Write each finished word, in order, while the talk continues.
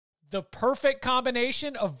The perfect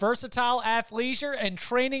combination of versatile athleisure and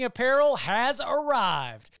training apparel has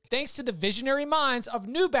arrived. Thanks to the visionary minds of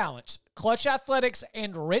New Balance, Clutch Athletics,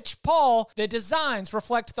 and Rich Paul, the designs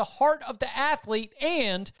reflect the heart of the athlete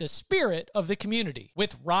and the spirit of the community.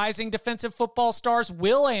 With rising defensive football stars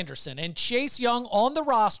Will Anderson and Chase Young on the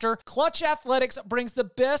roster, Clutch Athletics brings the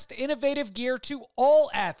best innovative gear to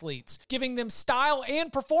all athletes, giving them style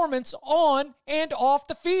and performance on and off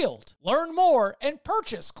the field. Learn more and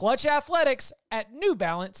purchase Clutch Athletics at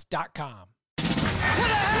newbalance.com. To the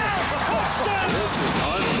house! Touchdown! This is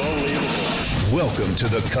unbelievable. Welcome to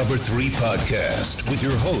the Cover 3 podcast with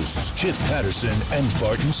your hosts, Chip Patterson and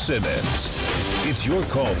Barton Simmons. It's your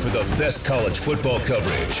call for the best college football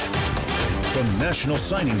coverage. From National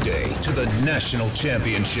Signing Day to the National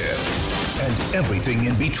Championship and everything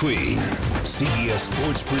in between, CBS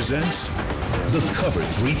Sports presents the Cover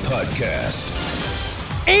 3 podcast.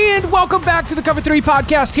 And welcome back to the Cover 3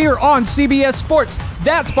 podcast here on CBS Sports.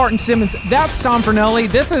 That's Barton Simmons. That's Tom Fornelli.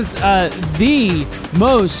 This is the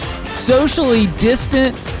most socially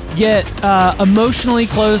distant yet emotionally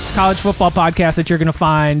close college football podcast that you're going to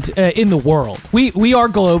find in the world. We are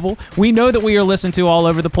global. We know that we are listened to all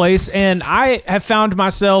over the place, and I have found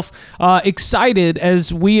myself excited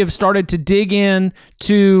as we have started to dig in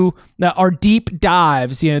to our deep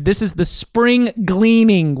dives. You know, this is the spring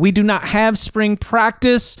gleaning. We do not have spring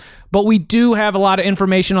practice, but we do have a lot of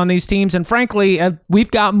information on these teams, and frankly, we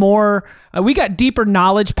got deeper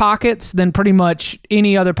knowledge pockets than pretty much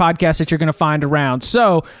any other podcast that you're going to find around.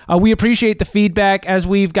 So we appreciate the feedback as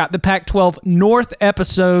we've got the Pac-12 North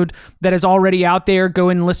episode that is already out there. Go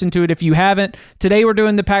and listen to it if you haven't. Today we're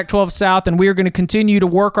doing the Pac-12 South, and we are going to continue to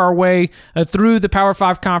work our way through the Power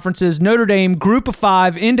 5 conferences. Notre Dame, Group of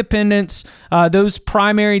 5, Independence, those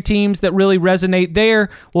primary teams that really resonate there.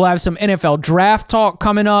 We'll have some NFL draft talk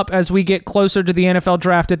coming up as we get closer to the NFL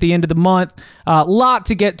draft at the end of the month. A lot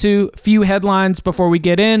to get to, few headlines before we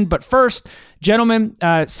get in. But first, gentlemen,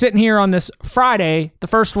 sitting here on this Friday, the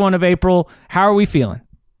first one of April, how are we feeling?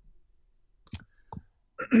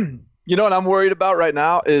 You know what I'm worried about right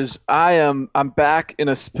now is I'm back in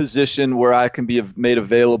a position where I can be made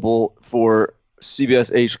available for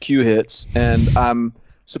CBS HQ hits, and I'm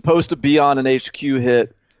supposed to be on an HQ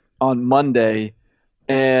hit on Monday.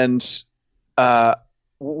 And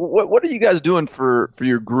what are you guys doing for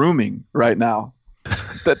your grooming right now?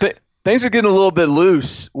 Things are getting a little bit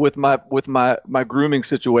loose with my grooming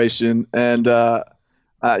situation, and I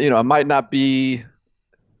might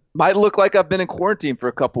look like I've been in quarantine for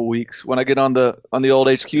a couple weeks when I get on the old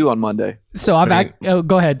HQ on Monday. So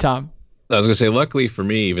go ahead, Tom. I was gonna say, luckily for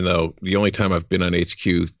me, even though the only time I've been on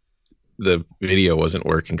HQ, the video wasn't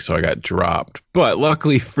working, so I got dropped. But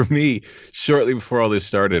luckily for me, shortly before all this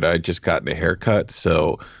started, I just gotten a haircut,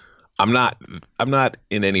 so I'm not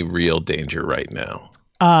in any real danger right now.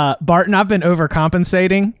 Barton, I've been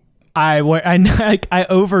overcompensating. I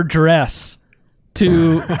overdress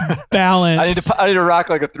to balance. I need to rock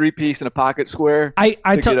like a 3-piece and a pocket square. I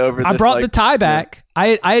brought the tie back.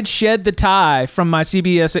 Yeah. I had shed the tie from my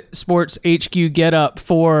CBS Sports HQ getup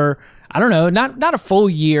for, I don't know, not a full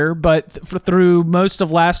year, but through most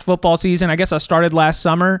of last football season. I guess I started last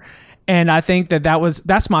summer, and I think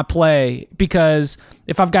that's my play, because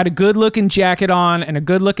if I've got a good looking jacket on and a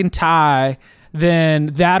good looking tie, then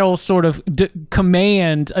that'll sort of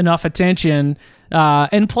command enough attention.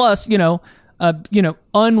 And plus,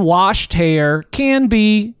 unwashed hair can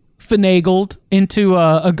be finagled into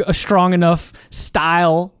a strong enough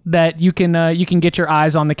style that you can get your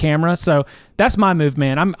eyes on the camera. So that's my move,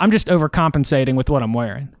 man. I'm just overcompensating with what I'm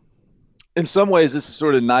wearing. In some ways, this is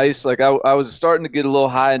sort of nice. Like I was starting to get a little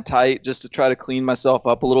high and tight just to try to clean myself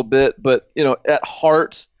up a little bit. But at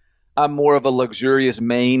heart, I'm more of a luxurious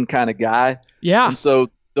mane kind of guy. Yeah. And so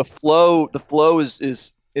the flow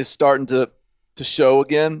is starting to show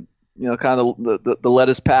again. Kind of the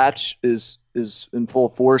lettuce patch is in full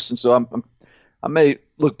force, and so I may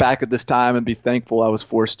look back at this time and be thankful I was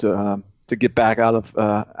forced to get back out of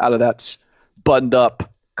that buttoned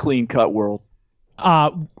up, clean cut world.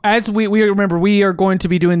 As we remember, we are going to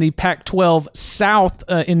be doing the Pac-12 South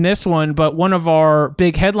in this one, but one of our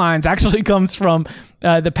big headlines actually comes from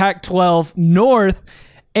the Pac-12 North.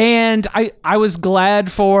 And I was glad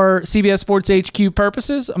for CBS Sports HQ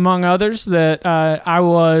purposes, among others, that I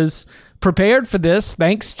was prepared for this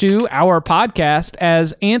thanks to our podcast,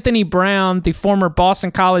 as Anthony Brown, the former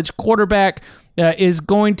Boston College quarterback, is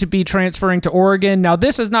going to be transferring to Oregon. Now,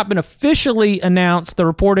 this has not been officially announced. The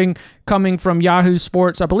reporting coming from Yahoo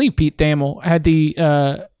Sports, I believe Pete Thamel had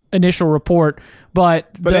the initial report,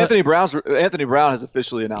 But Anthony Brown has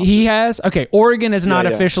officially announced. He has? Okay. Oregon has not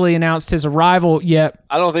officially announced his arrival yet.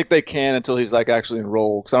 I don't think they can until he's like actually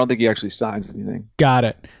enrolled, because I don't think he actually signs anything. Got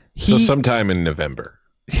it. So sometime in November.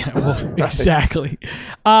 Yeah, well, exactly.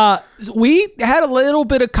 We had a little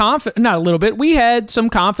bit of confidence, not a little bit. We had some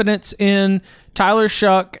confidence in Tyler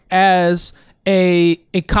Shough as a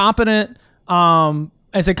competent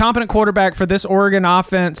quarterback for this Oregon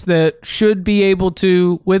offense that should be able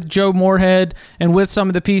to, with Joe Moorhead and with some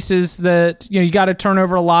of the pieces that, you got to turn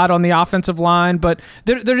over a lot on the offensive line, but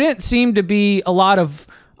there didn't seem to be a lot of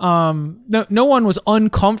no one was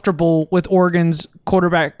uncomfortable with Oregon's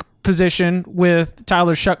quarterback position with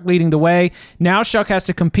Tyler Shough leading the way. Now Shough has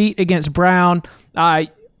to compete against Brown.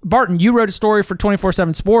 Barton, you wrote a story for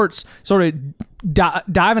 24/7 Sports, sort of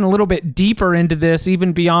diving a little bit deeper into this,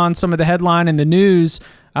 even beyond some of the headline and the news.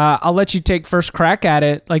 I'll let you take first crack at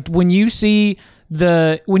it. Like when you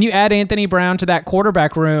add Anthony Brown to that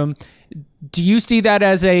quarterback room, do you see that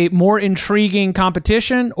as a more intriguing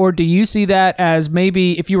competition, or do you see that as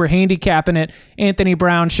maybe if you were handicapping it, Anthony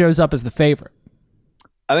Brown shows up as the favorite?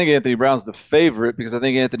 I think Anthony Brown's the favorite because I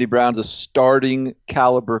think Anthony Brown's a starting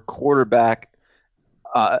caliber quarterback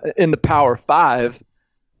in the Power 5,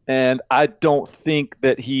 and I don't think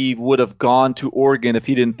that he would have gone to Oregon if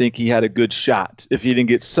he didn't think he had a good shot, if he didn't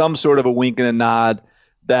get some sort of a wink and a nod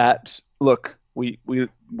that, look, we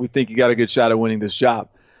think you got a good shot at winning this job.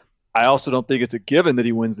 I also don't think it's a given that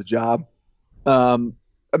he wins the job. You've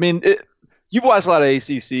watched a lot of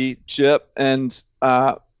ACC, Chip, and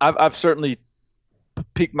I've certainly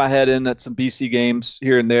peeked my head in at some BC games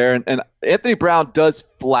here and there, and Anthony Brown does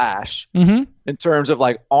flash in terms of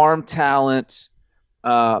like arm talent,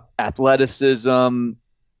 athleticism.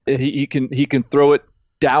 He can throw it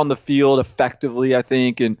down the field effectively, I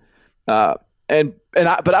think, but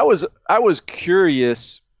I was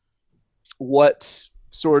curious what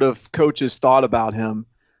sort of coaches thought about him,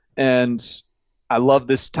 and I love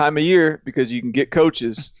this time of year because you can get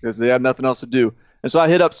coaches because they have nothing else to do. And so I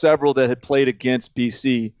hit up several that had played against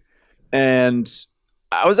BC, and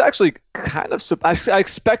I was actually kind of – I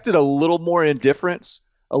expected a little more indifference,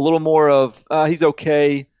 a little more of he's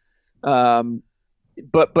okay. But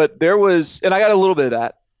there was – and I got a little bit of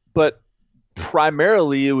that, but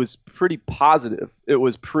primarily it was pretty positive. It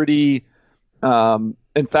was pretty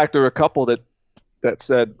in fact, there were a couple that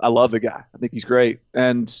said, I love the guy. I think he's great.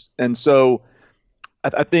 And so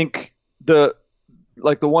I think the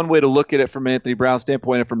one way to look at it from Anthony Brown's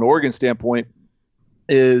standpoint and from an Oregon standpoint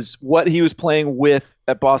is what he was playing with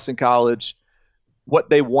at Boston College, what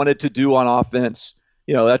they wanted to do on offense.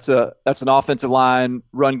 That's an offensive line,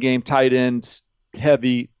 run game, tight ends,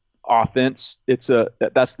 heavy offense. That's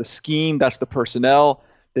the scheme. That's the personnel.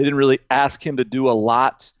 They didn't really ask him to do a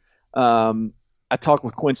lot. I talked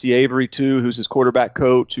with Quincy Avery too, who's his quarterback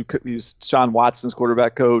coach, who's Sean Watson's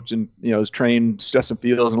quarterback coach, and has trained Justin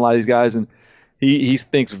Fields and a lot of these guys. And he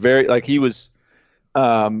thinks he was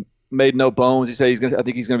made no bones. He said I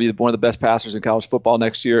think he's going to be one of the best passers in college football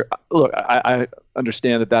next year. Look, I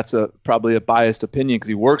understand that that's probably a biased opinion because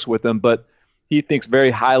he works with them, but he thinks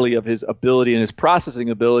very highly of his ability and his processing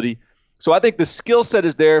ability. So I think the skill set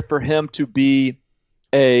is there for him to be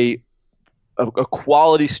a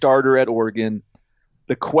quality starter at Oregon.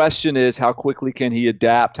 The question is, how quickly can he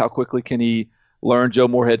adapt? How quickly can he learn Joe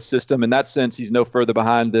Moorhead's system? In that sense, he's no further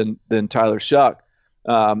behind than Tyler Shough.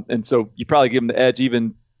 And so you probably give him the edge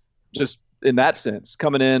even just in that sense.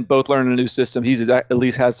 Coming in, both learning a new system, he's at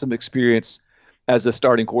least has some experience as a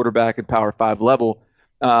starting quarterback at Power 5 level.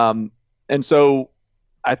 And so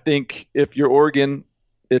I think if you're Oregon,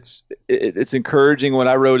 it's encouraging. What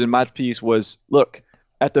I wrote in my piece was, look,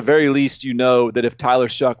 at the very least, that if Tyler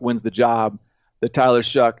Shough wins the job, that Tyler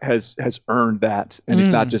Shough has earned that, and it's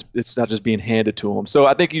not just being handed to him. So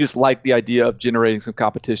I think you just like the idea of generating some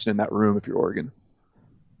competition in that room if you're Oregon.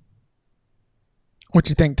 What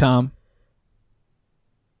you think, Tom?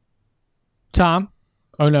 Tom?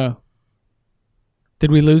 Oh no!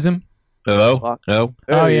 Did we lose him? Hello? No?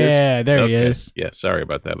 Oh yeah, there he is. Yeah, sorry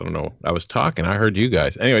about that. I don't know. I was talking. I heard you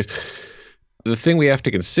guys. Anyways, the thing we have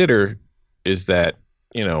to consider is that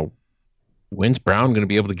when's Brown going to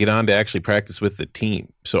be able to get on to actually practice with the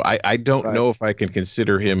team? So I don't know if I can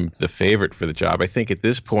consider him the favorite for the job. I think at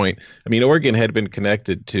this point, Oregon had been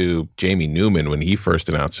connected to Jamie Newman when he first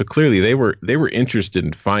announced. So clearly they were interested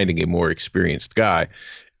in finding a more experienced guy.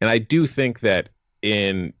 And I do think that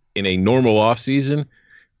in a normal offseason,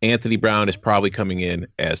 Anthony Brown is probably coming in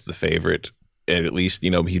as the favorite. And at least,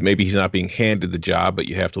 maybe he's not being handed the job, but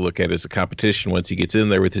you have to look at it as a competition once he gets in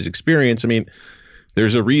there with his experience.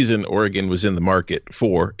 there's a reason Oregon was in the market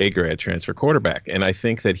for a grad transfer quarterback. And I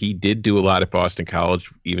think that he did do a lot at Boston College,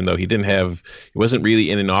 even though he wasn't really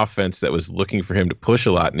in an offense that was looking for him to push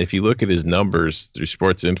a lot. And if you look at his numbers through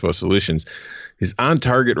Sports Info Solutions, his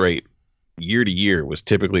on-target rate year to year was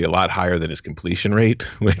typically a lot higher than his completion rate,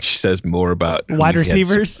 which says more about wide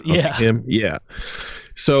receivers. Yeah.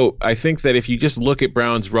 So I think that if you just look at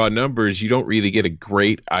Brown's raw numbers, you don't really get a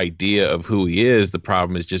great idea of who he is. The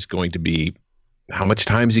problem is just going to be, how much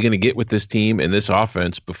time is he going to get with this team and this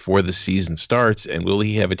offense before the season starts? And will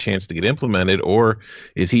he have a chance to get implemented, or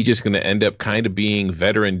is he just going to end up kind of being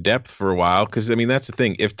veteran depth for a while? Because, I mean, that's the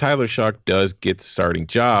thing. If Tyler Shough does get the starting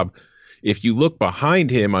job, if you look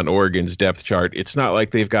behind him on Oregon's depth chart, it's not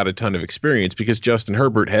like they've got a ton of experience, because Justin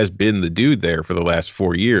Herbert has been the dude there for the last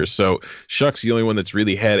 4 years. So Shough's the only one that's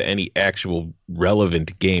really had any actual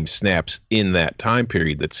relevant game snaps in that time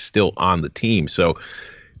period that's still on the team. So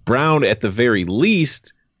Brown, at the very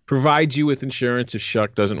least, provides you with insurance if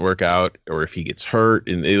Shough doesn't work out or if he gets hurt,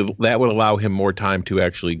 and that would allow him more time to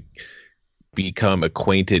actually become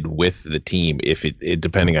acquainted with the team, if it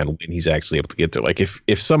depending on when he's actually able to get there. Like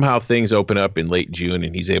if somehow things open up in late June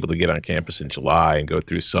and he's able to get on campus in July and go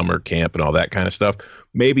through summer camp and all that kind of stuff,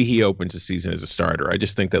 maybe he opens the season as a starter. I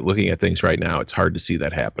just think that looking at things right now, it's hard to see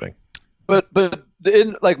that happening. But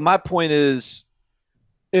my point is,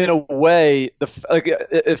 in a way,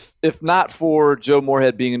 if not for Joe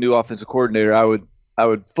Moorhead being a new offensive coordinator, I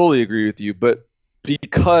would fully agree with you. But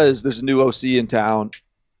because there's a new OC in town,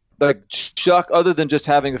 like Shough, other than just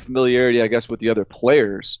having a familiarity, I guess, with the other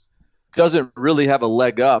players, doesn't really have a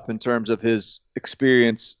leg up in terms of his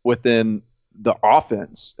experience within the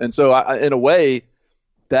offense. And so, in a way,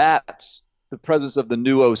 that's the presence of the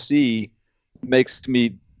new OC makes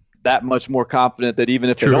me that much more confident that even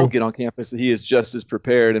if they don't get on campus, that he is just as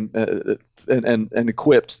prepared and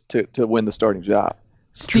equipped to win the starting job.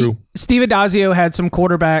 Steve Addazio had some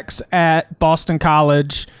quarterbacks at Boston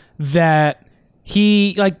College that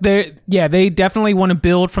they definitely want to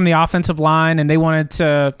build from the offensive line, and they wanted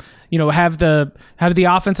to, have the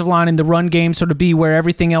offensive line and the run game sort of be where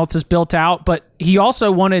everything else is built out. But he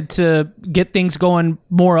also wanted to get things going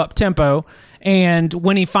more up tempo. And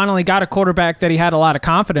when he finally got a quarterback that he had a lot of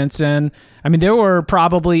confidence in, I mean, there were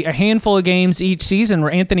probably a handful of games each season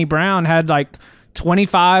where Anthony Brown had like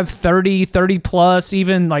 25, 30 plus,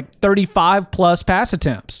 even like 35 plus pass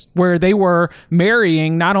attempts, where they were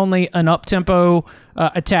marrying not only an up-tempo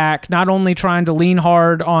attack, not only trying to lean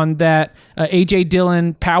hard on that A.J.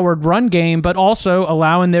 Dillon powered run game, but also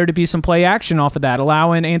allowing there to be some play action off of that,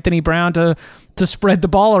 allowing Anthony Brown to spread the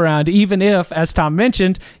ball around, even if, as Tom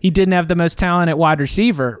mentioned, he didn't have the most talent at wide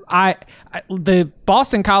receiver. The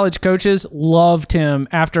Boston College coaches loved him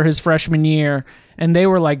after his freshman year, and they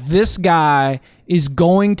were like, this guy is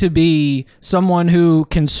going to be someone who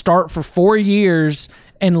can start for 4 years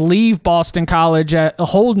and leave Boston College at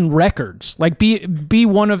holding records, like be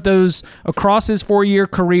one of those across his 4-year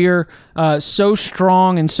career, so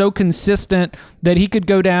strong and so consistent that he could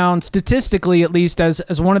go down statistically, at least,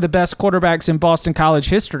 as one of the best quarterbacks in Boston College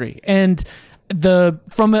history. And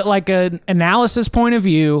from an analysis point of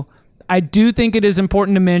view, I do think it is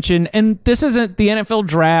important to mention, and this isn't the NFL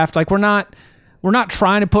draft. Like we're not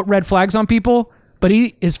trying to put red flags on people, but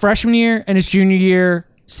his freshman year and his junior year,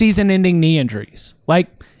 season-ending knee injuries. Like,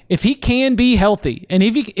 if he can be healthy, and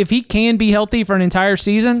if he can be healthy for an entire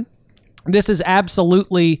season, this is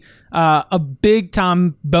absolutely a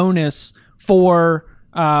big-time bonus for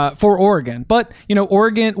Oregon. But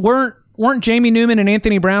Oregon weren't Jamie Newman and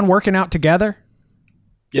Anthony Brown working out together?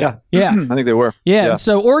 Yeah. I think they were. Yeah.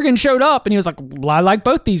 So Oregon showed up, and he was like, well, I like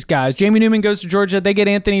both these guys. Jamie Newman goes to Georgia. They get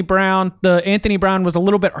Anthony Brown. The Anthony Brown was a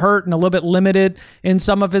little bit hurt and a little bit limited in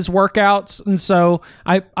some of his workouts. And so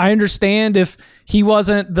I understand if he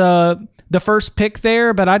wasn't the first pick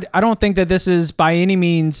there, but I don't think that this is by any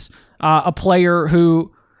means a player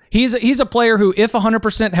who he's a player who, if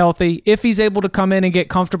 100% healthy, if he's able to come in and get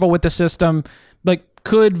comfortable with the system, like,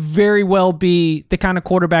 could very well be the kind of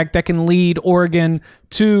quarterback that can lead Oregon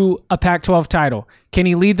to a Pac-12 title. Can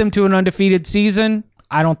he lead them to an undefeated season?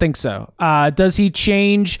 I don't think so. Does he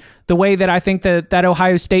change the way that I think that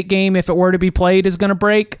Ohio State game, if it were to be played, is going to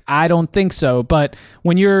break? I don't think so. But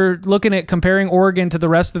when you're looking at comparing Oregon to the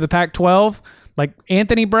rest of the Pac-12, like,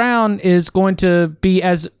 Anthony Brown is going to be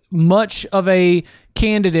as much of a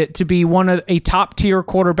candidate to be a top-tier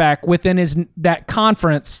quarterback within that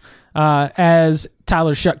conference as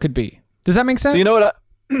Tyler Shough could be. Does that make sense? So you know what?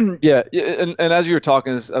 Yeah, and as you were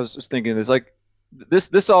talking, I was just thinking, it's like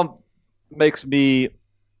this all makes me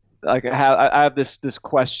like I have this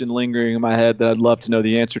question lingering in my head that I'd love to know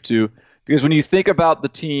the answer to, because when you think about the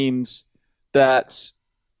teams that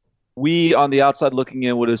we on the outside looking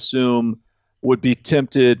in would assume would be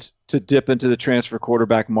tempted to dip into the transfer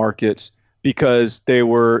quarterback market because they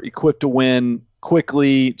were equipped to win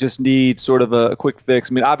quickly, just need sort of a quick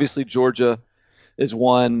fix. I mean, obviously Georgia is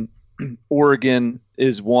one, Oregon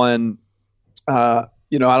is one. I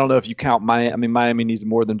don't know if you count Miami. I mean, Miami needs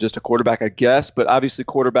more than just a quarterback, I guess, but obviously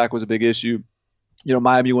quarterback was a big issue.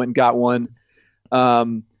 Miami went and got one. I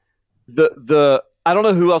don't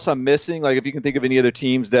know who else I'm missing. Like, if you can think of any other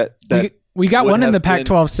teams that we got one in the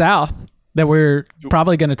Pac-12 South that we're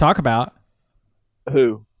probably going to talk about.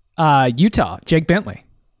 Who? Utah, Jake Bentley.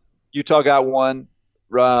 Utah got one.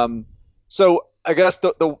 So I guess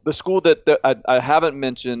the school that I haven't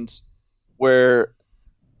mentioned where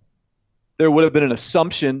there would have been an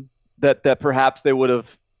assumption that perhaps they would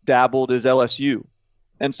have dabbled is LSU.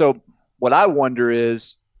 And so what I wonder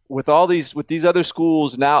is with these other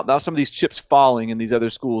schools now some of these chips falling in these other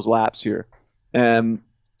schools' laps here, and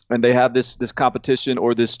they have this competition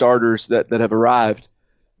or these starters that have arrived.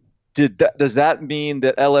 Does that mean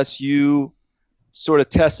that LSU sort of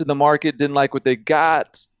tested the market, didn't like what they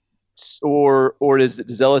got, or does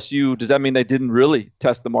that mean they didn't really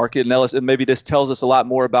test the market? And maybe this tells us a lot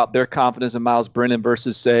more about their confidence in Miles Brennan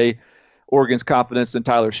versus, say, Oregon's confidence in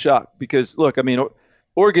Tyler Shuck. Because look, I mean,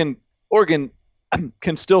 Oregon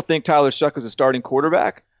can still think Tyler Shuck is a starting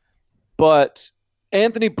quarterback, but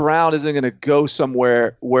Anthony Brown isn't going to go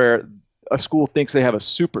somewhere where a school thinks they have a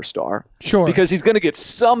superstar. Sure. Because he's going to get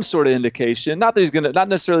some sort of indication. Not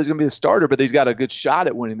necessarily he's going to be the starter, but he's got a good shot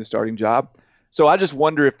at winning the starting job. So I just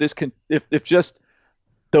wonder if just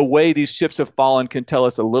the way these chips have fallen can tell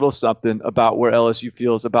us a little something about where LSU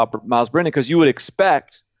feels about Miles Brennan, because you would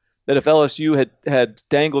expect that if LSU had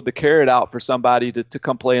dangled the carrot out for somebody to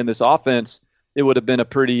come play in this offense, it would have been a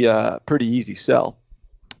pretty easy sell.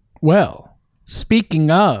 Well, speaking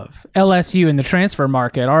of LSU in the transfer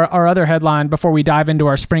market, our other headline before we dive into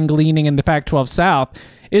our spring gleaning in the Pac-12 South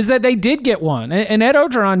is that they did get one. And Ed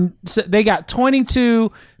Orgeron, they got 22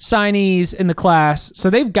 signees in the class, so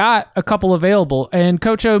they've got a couple available. And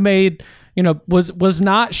Coach O was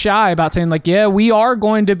not shy about saying, like, yeah, we are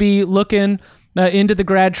going to be looking into the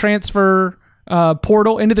grad transfer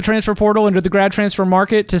portal, into the grad transfer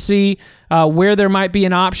market to see where there might be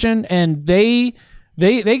an option. And they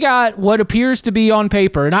got what appears to be on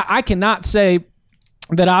paper. And I cannot say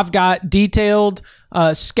that I've got detailed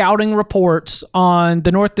scouting reports on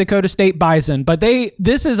the North Dakota State Bison, but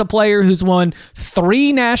this is a player who's won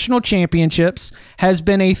 3 national championships, has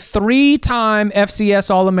been a 3-time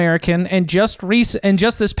FCS All-American, and just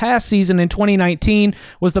this past season in 2019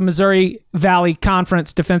 was the Missouri Valley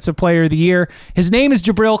Conference Defensive Player of the Year. His name is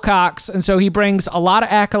Jabril Cox, and so he brings a lot of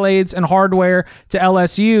accolades and hardware to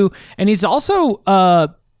LSU, and he's also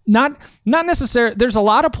not necessarily. There's a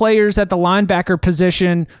lot of players at the linebacker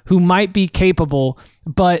position who might be capable,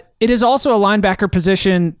 but it is also a linebacker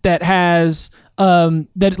position that has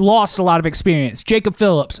that lost a lot of experience. Jacob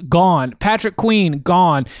Phillips, gone. Patrick Queen,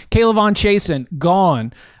 gone. Kaylavon Chasen,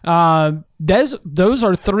 gone. Those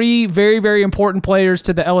are 3 very, very important players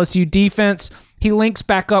to the LSU defense. He links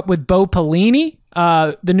back up with Bo Pelini,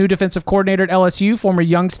 the new defensive coordinator at LSU, former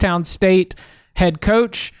Youngstown State head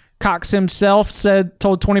coach. Cox himself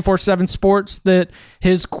told 24/7 Sports that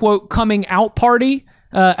his, quote, coming out party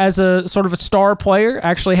as a sort of a star player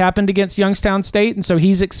actually happened against Youngstown State, and so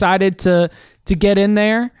he's excited to get in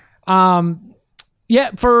there. For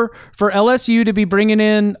LSU to be bringing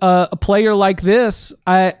in a player like this,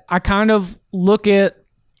 I kind of look at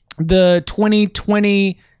the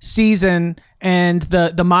 2020 season and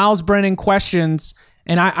the Miles Brennan questions,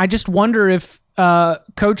 and I just wonder if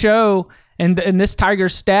Coach O and this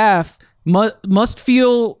Tigers staff must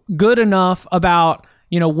feel good enough about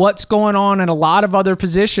what's going on in a lot of other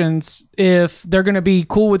positions if they're going to be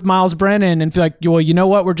cool with Miles Brennan and feel like, well, you know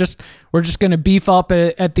what, we're just going to beef up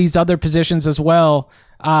at these other positions as well.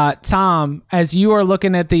 Tom, as you are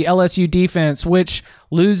looking at the LSU defense, which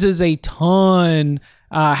loses a ton,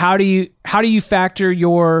 how do you factor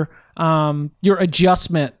your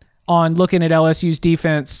adjustment on looking at LSU's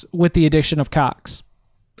defense with the addition of Cox?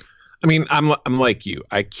 I mean, I'm like you.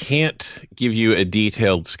 I can't give you a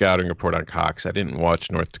detailed scouting report on Cox. I didn't watch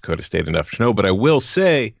North Dakota State enough to know, but I will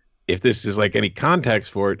say, if this is like any context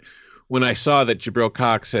for it, when I saw that Jabril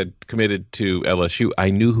Cox had committed to LSU, I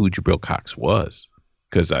knew who Jabril Cox was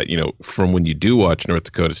because from when you do watch North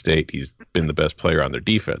Dakota State, he's been the best player on their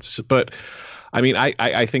defense. But I mean,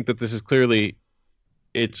 I think that this is clearly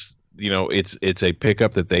it's a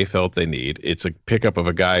pickup that they felt they need. It's a pickup of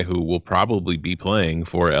a guy who will probably be playing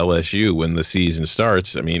for LSU when the season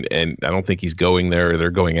starts. I mean, and I don't think he's going there or they're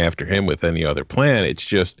going after him with any other plan. It's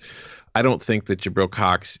just I don't think that Jabril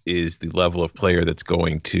Cox is the level of player that's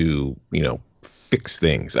going to, fix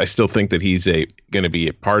things. I still think that he's going to be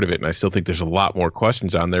a part of it, and I still think there's a lot more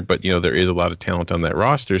questions on there, but there is a lot of talent on that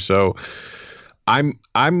roster. So I'm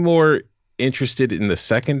more interested in the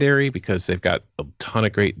secondary because they've got a ton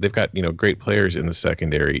of great players in the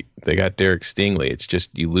secondary. They got Derek Stingley. It's just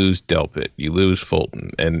you lose Delpit, you lose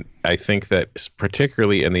Fulton. And I think that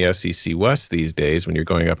particularly in the SEC West these days, when you're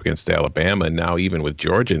going up against Alabama, and now even with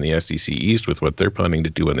Georgia in the SEC East with what they're planning to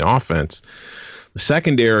do in the offense, the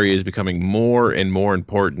secondary is becoming more and more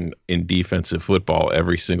important in defensive football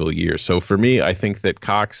every single year. So for me, I think that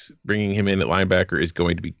Cox, bringing him in at linebacker, is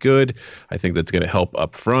going to be good. I think that's going to help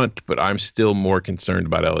up front, but I'm still more concerned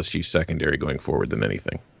about LSU secondary going forward than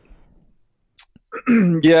anything.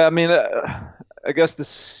 Yeah, I guess the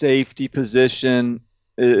safety position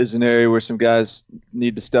is an area where some guys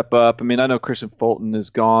need to step up. I know Christian Fulton is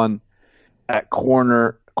gone at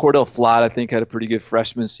corner. Cordell Flott, I think, had a pretty good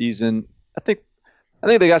freshman season. I think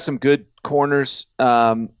they got some good corners,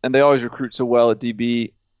 and they always recruit so well at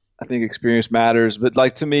DB. I think experience matters, but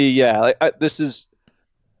to me, this is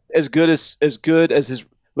as good as his.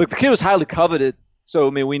 Look, the kid was highly coveted, so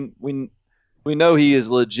we know he is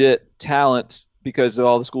legit talent because of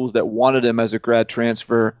all the schools that wanted him as a grad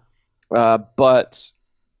transfer. But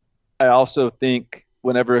I also think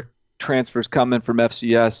whenever transfers come in from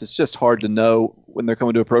FCS, it's just hard to know when they're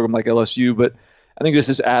coming to a program like LSU. But I think this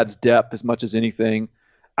just adds depth as much as anything.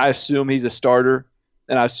 I assume he's a starter,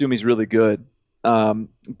 and I assume he's really good.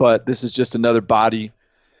 But this is just another body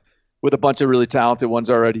with a bunch of really talented ones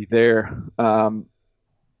already there.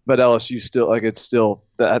 But LSU still, it's still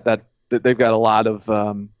that they've got a lot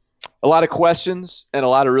of questions and a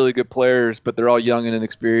lot of really good players, but they're all young and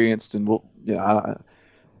inexperienced, and I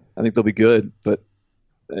think they'll be good, but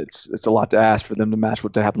it's a lot to ask for them to match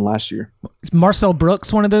what happened last year. Is Marcel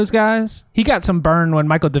Brooks one of those guys? He got some burn when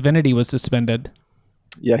Michael Divinity was suspended.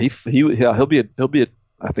 Yeah, he'll be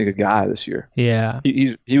I think a guy this year. Yeah,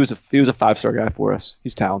 he was a 5-star guy for us.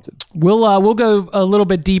 He's talented. We'll go a little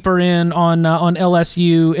bit deeper in on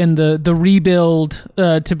LSU and the rebuild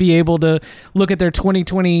to be able to look at their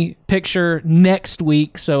 2020 picture next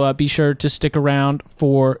week. So be sure to stick around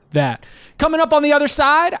for that. Coming up on the other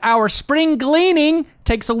side, our spring gleaning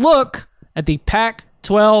takes a look at the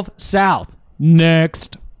Pac-12 South.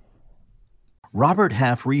 Next. Robert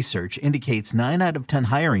Half research indicates 9 out of 10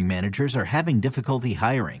 hiring managers are having difficulty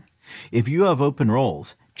hiring. If you have open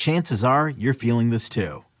roles, chances are you're feeling this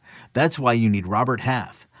too. That's why you need Robert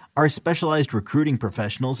Half. Our specialized recruiting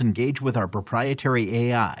professionals engage with our proprietary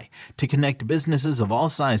AI to connect businesses of all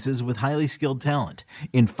sizes with highly skilled talent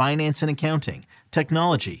in finance and accounting,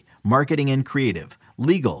 technology, marketing and creative,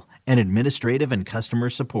 legal, and administrative and customer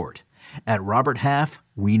support. At Robert Half,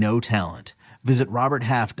 we know talent. Visit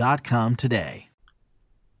roberthalf.com today.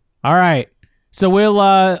 All right. So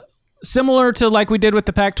we'll similar to like we did with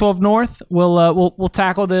the Pac-12 North, we'll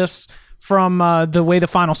tackle this from the way the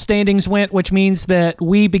final standings went, which means that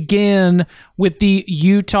we begin with the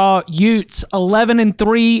Utah Utes,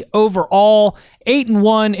 11-3 overall,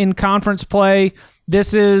 8-1 in conference play.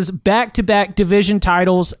 This is back-to-back division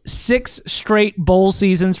titles, 6 straight bowl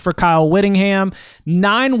seasons for Kyle Whittingham,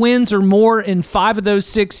 9 wins or more in 5 of those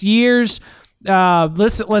 6 years.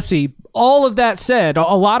 Let's see. All of that said,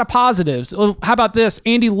 a lot of positives. How about this?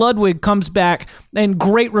 Andy Ludwig comes back and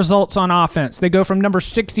great results on offense. They go from number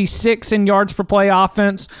 66 in yards per play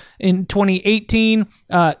offense in 2018,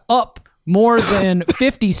 up more than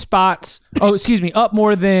 50 spots. Up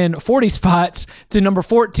more than 40 spots to number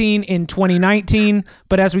 14 in 2019.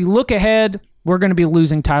 But as we look ahead, we're going to be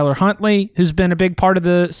losing Tyler Huntley, who's been a big part of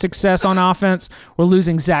the success on offense. We're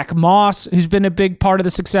losing Zach Moss, who's been a big part of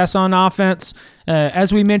the success on offense.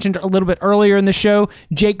 As we mentioned a little bit earlier in the show,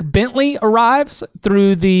 Jake Bentley arrives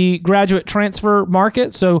through the graduate transfer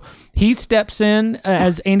market. So he steps in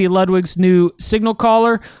as Andy Ludwig's new signal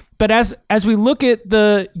caller. But as we look at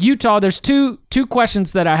the Utah, there's two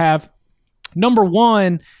questions that I have. Number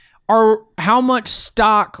one, how much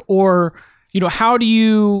stock or how do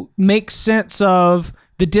you make sense of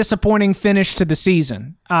the disappointing finish to the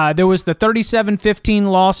season? There was the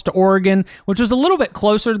 37-15 loss to Oregon, which was a little bit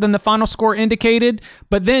closer than the final score indicated,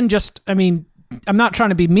 but then I'm not trying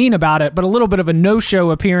to be mean about it, but a little bit of a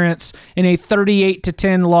no-show appearance in a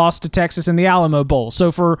 38-10 loss to Texas in the Alamo Bowl.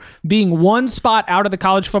 So for being one spot out of the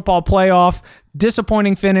college football playoff,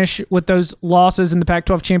 disappointing finish with those losses in the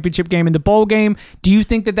Pac-12 championship game and the bowl game. Do you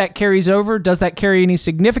think that carries over? Does that carry any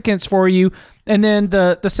significance for you? And then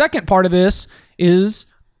the second part of this is,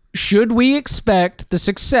 should we expect the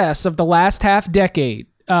success of the last half decade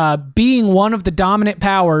being one of the dominant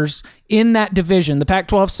powers in that division, the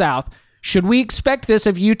Pac-12 South? should we expect this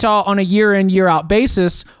of Utah on a year in, year out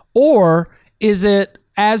basis, or is it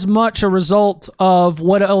as much a result of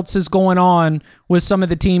what else is going on with some of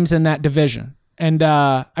the teams in that division? And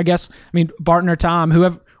I guess, Barton or Tom,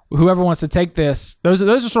 whoever wants to take this, those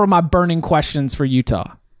are sort of my burning questions for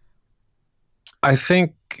Utah. I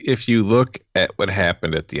think if you look at what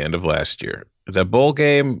happened at the end of last year, the bowl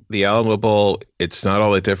game, the Alamo Bowl, it's not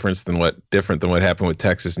all that different than what happened with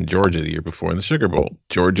Texas and Georgia the year before in the Sugar Bowl.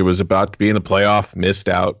 Georgia was about to be in the playoff, missed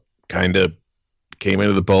out, kind of came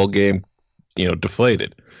into the bowl game,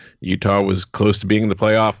 deflated. Utah was close to being in the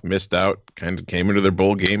playoff, missed out, kind of came into their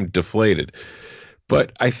bowl game, deflated.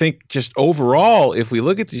 But I think just overall, if we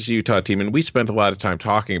look at this Utah team, and we spent a lot of time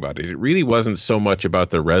talking about it, it really wasn't so much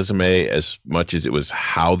about their resume as much as it was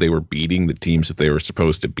how they were beating the teams that they were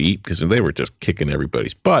supposed to beat, because they were just kicking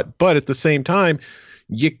everybody's butt. But at the same time,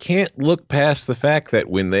 you can't look past the fact that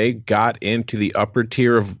when they got into the upper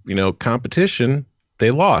tier of competition, they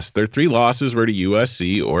lost. Their 3 losses were to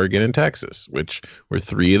USC, Oregon, and Texas, which were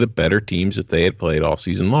 3 of the better teams that they had played all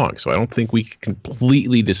season long. So I don't think we can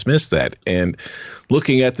completely dismiss that. And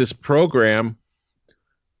looking at this program,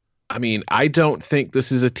 I don't think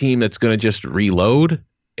this is a team that's going to just reload.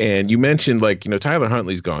 And you mentioned, Tyler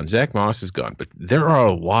Huntley's gone, Zach Moss is gone, but there are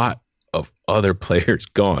a lot of other players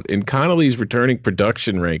gone. In Connolly's returning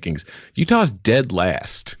production rankings, Utah's dead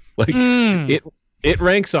last. It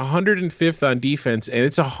ranks 105th on defense, and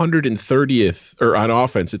it's 130th, or on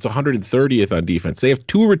offense, it's 130th on defense. They have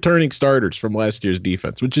 2 returning starters from last year's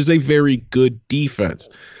defense, which is a very good defense.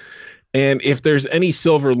 And if there's any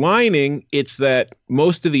silver lining, it's that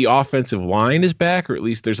most of the offensive line is back, or at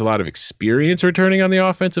least there's a lot of experience returning on the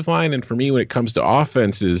offensive line. And for me, when it comes to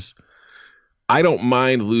offenses, I don't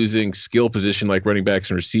mind losing skill position like running backs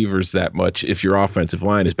and receivers that much if your offensive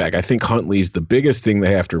line is back. I think Huntley's the biggest thing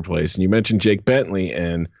they have to replace. And you mentioned Jake Bentley,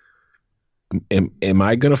 and am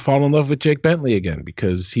I going to fall in love with Jake Bentley again?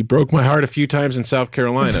 Because he broke my heart a few times in South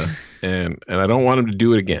Carolina, and I don't want him to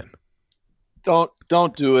do it again. Don't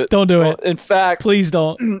do it. Don't do it. In fact, please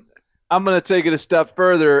don't. I'm going to take it a step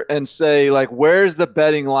further and say, where's the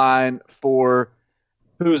betting line for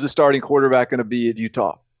who's the starting quarterback going to be at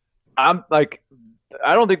Utah? I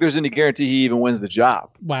don't think there's any guarantee he even wins the job.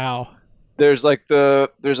 Wow. There's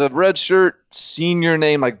there's a red shirt senior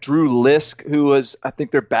named Drew Lisk, who was, I think,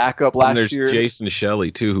 their backup last year. There's Jason Shelley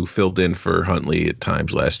too, who filled in for Huntley at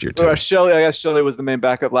times last year too. I guess Shelley was the main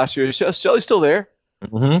backup last year. Shelley's still there.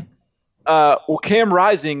 Mm-hmm. Well, Cam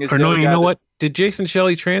Rising is. Or no, you know what? Did Jason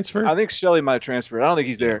Shelley transfer? I think Shelley might have transferred. I don't think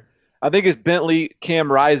he's there. I think it's Bentley,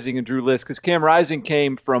 Cam Rising, and Drew Lisk, because Cam Rising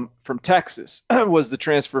came from Texas, was the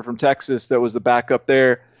transfer from Texas that was the backup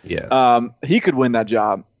there. Yes. He could win that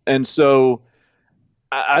job. And so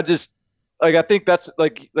I just I think that's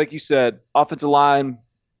like you said, offensive line,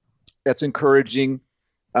 that's encouraging.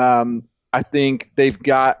 I think they've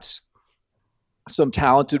got some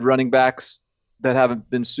talented running backs that haven't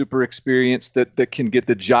been super experienced that can get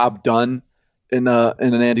the job done in an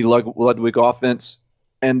Andy Ludwig offense.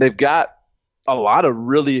 And they've got a lot of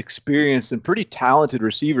really experienced and pretty talented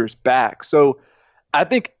receivers back. So I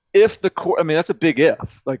think that's a big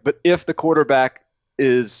if. But if the quarterback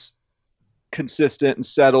is consistent and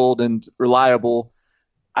settled and reliable,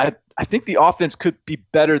 I think the offense could be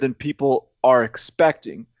better than people are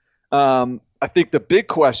expecting. I think the big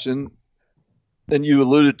question, and you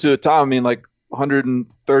alluded to it, Tom,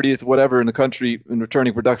 130th whatever in the country in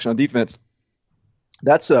returning production on defense.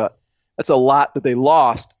 That's a lot that they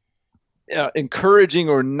lost. Encouraging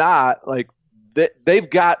or not, they've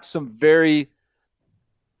got some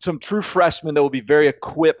true freshmen that will be very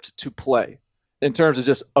equipped to play in terms of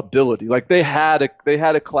just ability. They had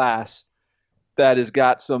a class that has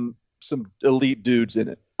got some elite dudes in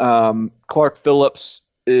it. Clark Phillips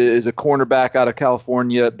is a cornerback out of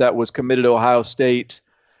California that was committed to Ohio State.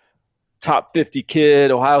 Top 50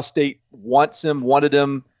 kid. Ohio State wanted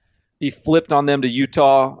him. He flipped on them to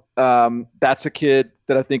Utah. That's a kid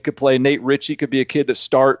that I think could play. Nate Ritchie could be a kid that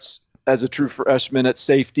starts as a true freshman at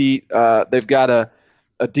safety. They've got a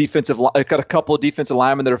couple of defensive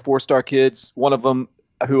linemen that are 4-star kids. One of them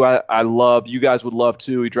who I love, you guys would love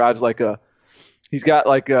too. He drives he's got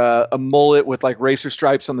a mullet with racer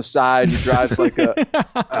stripes on the side. He drives what do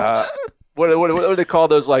they call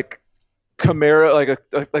those, Camaro, like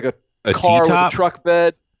a car T-top? with a truck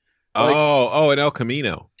bed. An El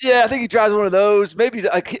Camino. Yeah, I think he drives one of those. Maybe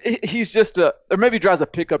he's just or maybe he drives a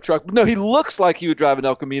pickup truck. No, he looks like he would drive an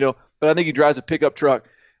El Camino, but I think he drives a pickup truck.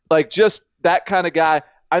 Just that kind of guy.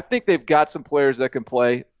 I think they've got some players that can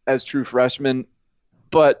play as true freshmen,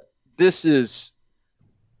 but this is,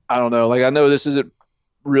 I don't know. I know this isn't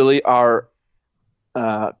really our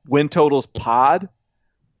win totals pod,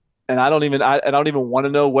 and I don't even want to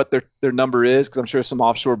know what their number is, because I'm sure some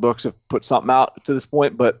offshore books have put something out to this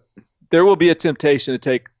point. But there will be a temptation to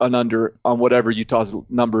take an under on whatever Utah's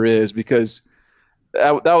number is, because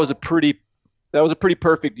that was a pretty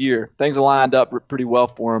perfect year. Things lined up pretty well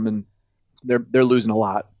for them, and they're losing a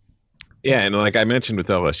lot. Yeah, and like I mentioned with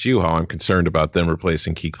LSU, how I'm concerned about them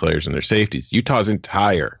replacing key players in their safeties. Utah's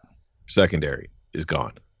entire secondary is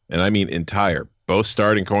gone. And I mean entire. Both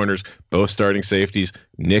starting corners, both starting safeties,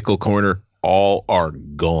 nickel corner, all are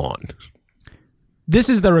gone. This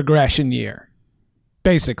is the regression year,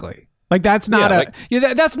 basically. Like that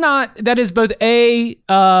is both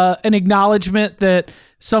an acknowledgement that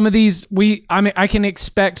some of these I can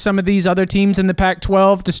expect some of these other teams in the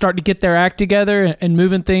Pac-12 to start to get their act together and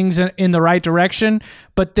moving things in the right direction,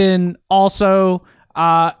 but then also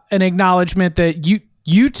an acknowledgement that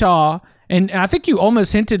Utah, and I think you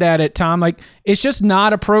almost hinted at it, Tom, like it's just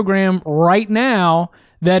not a program right now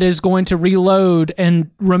that is going to reload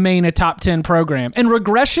and remain a top 10 program. And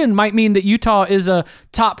regression might mean that Utah is a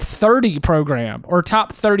top 30 program or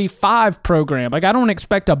top 35 program. Like I don't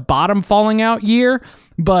expect a bottom falling out year,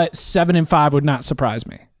 but 7-5 would not surprise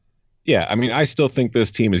me. Yeah, I mean, I still think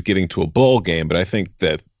this team is getting to a bowl game, but I think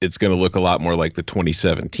that it's going to look a lot more like the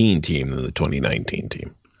 2017 team than the 2019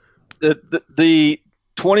 team. The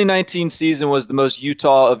 2019 season was the most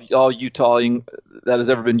Utah of all Utahing that has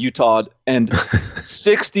ever been Utah'd, and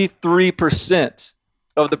 63%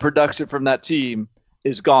 of the production from that team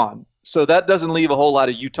is gone. So that doesn't leave a whole lot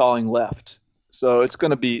of Utahing left. So it's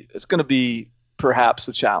going to be perhaps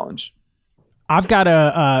a challenge. I've got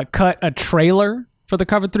to cut a trailer for the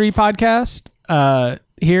Cover 3 podcast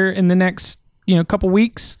here in the next couple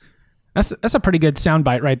weeks. That's a pretty good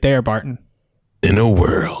soundbite right there, Barton. In a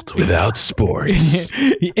world without sports,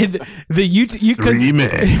 three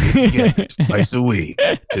men twice a week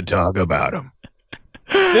to talk about them.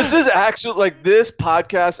 This is actually this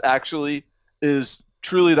podcast actually is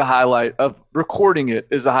truly the highlight of recording it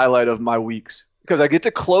is the highlight of my weeks, because I get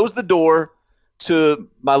to close the door to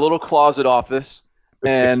my little closet office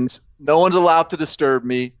and no one's allowed to disturb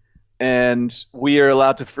me, and we are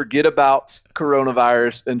allowed to forget about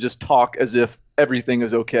coronavirus and just talk as if everything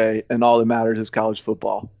is okay and all that matters is college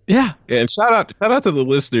football. Yeah. And shout out to the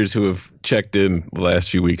listeners who have checked in the last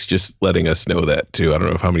few weeks, just letting us know that too. I don't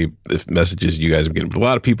know how many messages you guys are getting, but a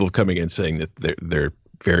lot of people coming in saying that they're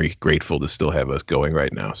very grateful to still have us going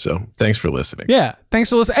right now. So thanks for listening. Yeah. Thanks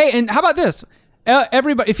for listening. Hey, and how about this?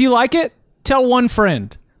 Everybody, if you like it, tell one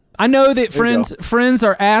friend. I know that friends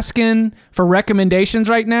are asking for recommendations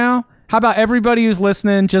right now. How about everybody who's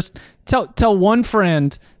listening, just tell one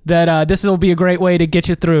friend that this will be a great way to get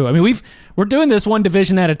you through. I mean, we're doing this one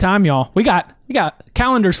division at a time, y'all. We got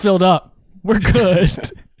calendars filled up. We're good.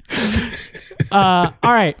 All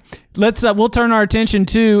right, we'll turn our attention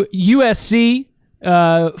to USC.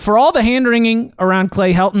 For all the hand-wringing around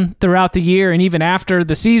Clay Helton throughout the year and even after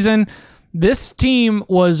the season, this team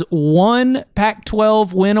was one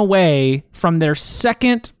Pac-12 win away from their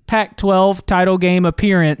second Pac-12 title game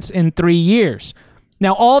appearance in 3 years.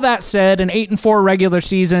 Now, all that said, an 8-4 regular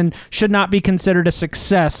season should not be considered a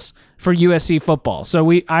success for USC football.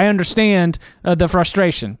 So I understand the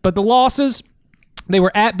frustration. But the losses, they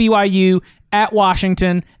were at BYU, at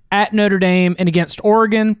Washington, at Notre Dame, and against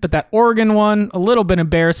Oregon. But that Oregon one, a little bit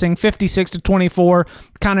embarrassing, 56-24,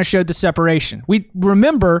 kind of showed the separation. We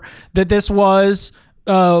remember that this was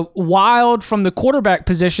wild from the quarterback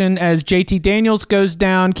position as JT Daniels goes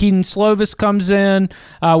down, Keaton Slovis comes in.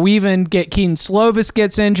 We even get Keaton Slovis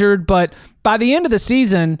gets injured, but by the end of the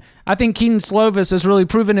season, I think Keaton Slovis has really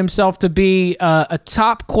proven himself to be a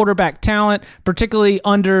top quarterback talent, particularly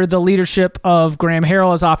under the leadership of Graham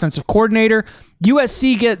Harrell as offensive coordinator.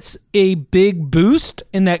 USC gets a big boost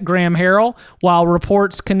in that Graham Harrell, while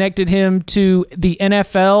reports connected him to the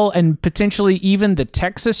NFL and potentially even the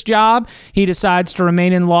Texas job. He decides to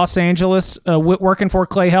remain in Los Angeles working for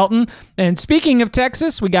Clay Helton. And speaking of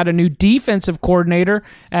Texas, we got a new defensive coordinator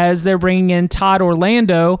as they're bringing in Todd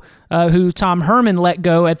Orlando, who Tom Herman let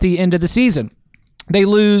go at the end of the season. They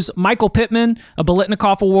lose Michael Pittman, a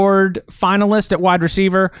Biletnikoff Award finalist at wide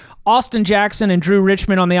receiver, Austin Jackson and Drew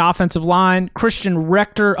Richmond on the offensive line, Christian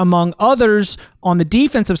Rector, among others, on the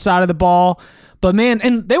defensive side of the ball. But man,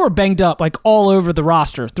 and they were banged up like all over the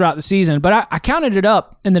roster throughout the season. But I counted it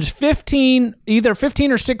up, and there's either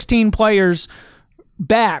 15 or 16 players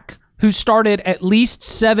back who started at least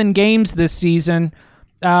 7 games this season.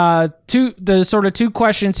 two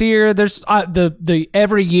questions here. There's the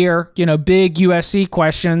every year, big USC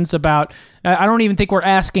questions about. I don't even think we're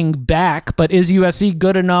asking back, but is USC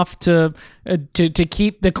good enough to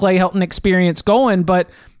keep the Clay Helton experience going? But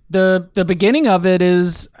the beginning of it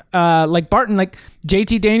is like Barton, like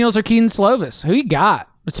JT Daniels or Keaton Slovis. Who you got?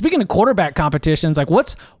 Speaking of quarterback competitions, like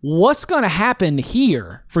what's going to happen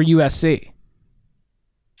here for USC?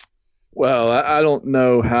 Well, I don't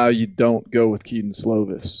know how you don't go with Keaton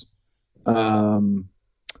Slovis. I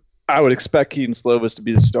would expect Keaton Slovis to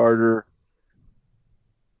be the starter.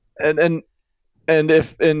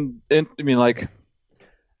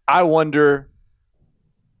 I wonder,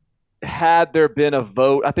 had there been a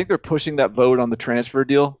vote, I think they're pushing that vote on the transfer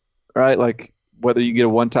deal, right? Like whether you get a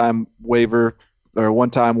one-time waiver or a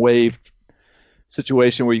one-time waived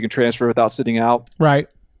situation where you can transfer without sitting out. Right.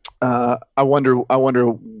 I wonder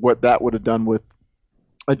what that would have done with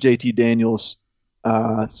a JT Daniels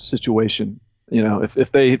situation.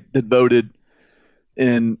 If they had voted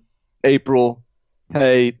in April,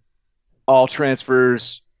 hey, all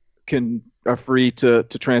transfers are free to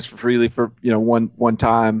transfer freely for one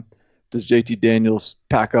time. Does JT Daniels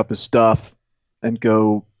pack up his stuff and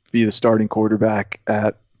go be the starting quarterback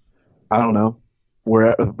at, I don't know,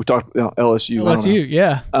 where we talked LSU. LSU,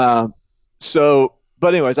 yeah.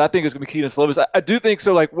 But anyways, I think it's gonna be Keaton Slovis. I do think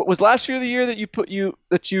so. Like, what was last year the year that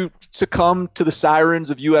you succumbed to the sirens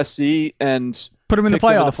of USC and put him in the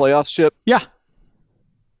playoffs, Chip? Yeah.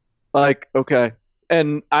 Like, okay.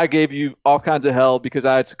 And I gave you all kinds of hell because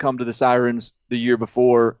I had succumbed to the sirens the year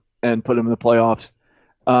before and put him in the playoffs.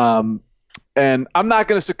 And I'm not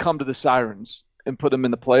going to succumb to the sirens and put him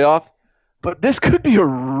in the playoff, but this could be a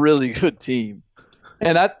really good team.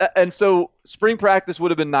 And so spring practice would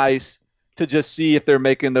have been nice to just see if they're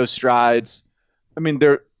making those strides. I mean,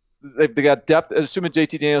 they got depth. Assuming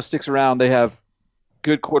JT Daniels sticks around, they have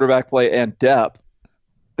good quarterback play and depth.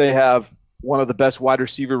 They have one of the best wide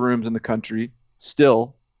receiver rooms in the country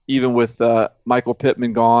still, even with Michael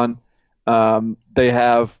Pittman gone. They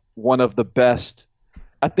have one of the best.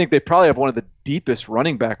 I think they probably have one of the deepest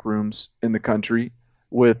running back rooms in the country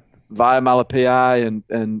with Vaya Malapai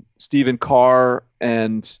and Stephen Carr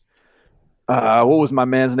and what was my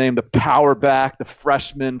man's name? The power back, the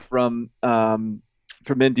freshman from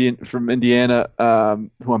Indiana,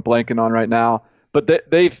 who I'm blanking on right now. But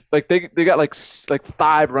they got like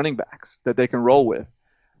 5 running backs that they can roll with.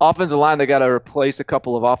 Offensive line, they got to replace a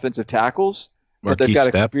couple of offensive tackles, but they've got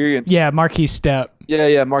experience. Yeah, Marquise Stepp.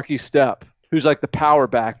 Yeah, Marquise Stepp, who's like the power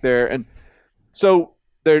back there, and so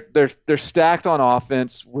they're stacked on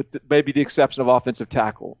offense with maybe the exception of offensive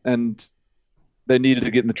tackle, and they needed to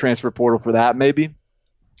get in the transfer portal for that maybe,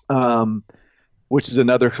 which is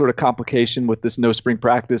another sort of complication with this no spring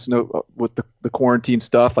practice, with the quarantine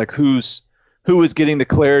stuff. Like who is getting the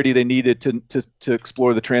clarity they needed to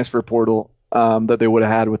explore the transfer portal that they would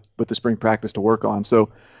have had with the spring practice to work on. So,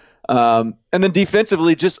 and then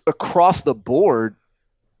defensively, just across the board,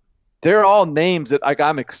 they're all names that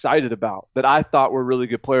I'm excited about, that I thought were really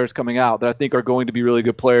good players coming out, that I think are going to be really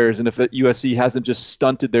good players. And if USC hasn't just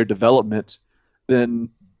stunted their development, then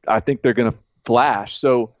I think they're going to flash.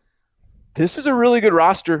 So this is a really good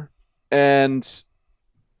roster, and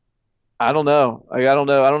I don't know. I don't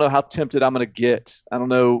know how tempted I'm going to get. I don't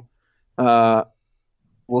know.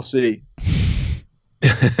 We'll see.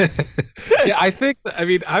 Yeah,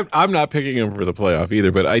 I'm not picking them for the playoff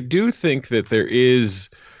either, but I do think that there is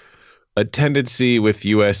a tendency with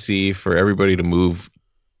USC for everybody to move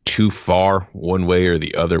too far one way or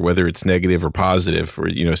the other, whether it's negative or positive. Or,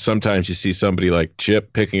 sometimes you see somebody like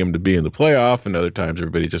Chip picking them to be in the playoff, and other times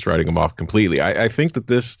everybody just writing them off completely. I think that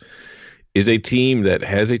this is a team that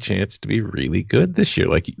has a chance to be really good this year.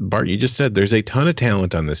 Like Bart, you just said, there's a ton of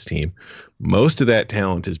talent on this team. Most of that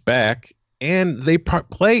talent is back, and they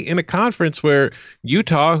play in a conference where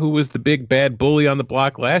Utah, who was the big bad bully on the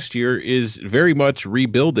block last year, is very much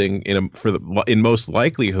rebuilding in most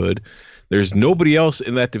likelihood. There's nobody else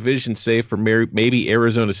in that division, save for maybe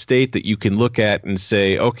Arizona State, that you can look at and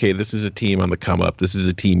say, okay, this is a team on the come up. This is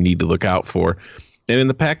a team you need to look out for. And in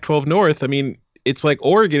the Pac-12 North, I mean, it's like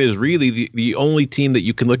Oregon is really the only team that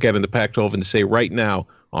you can look at in the Pac-12 and say right now,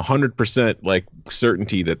 100% like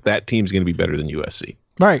certainty that team's going to be better than USC.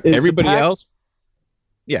 Right. Everybody else?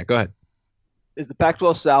 Yeah, go ahead. Is the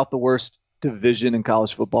Pac-12 South the worst division in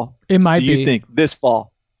college football? It might be. Do you think this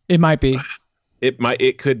fall? It might be.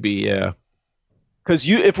 It could be, yeah. Because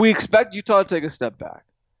if we expect Utah to take a step back,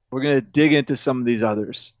 we're going to dig into some of these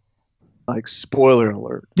others. Like, spoiler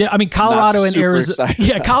alert. Yeah, I mean, Colorado and Arizona.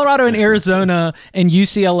 Yeah, Colorado and Arizona and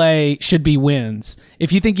UCLA should be wins.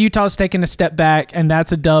 If you think Utah's taking a step back and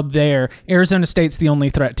that's a dub there, Arizona State's the only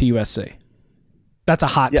threat to USC. That's a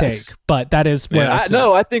hot take, but that is what I said.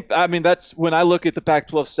 No, I mean, that's when I look at the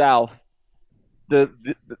Pac-12 South,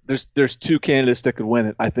 there's two candidates that could win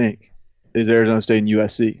it, I think, is Arizona State and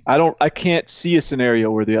USC. I can't see a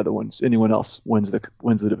scenario where anyone else wins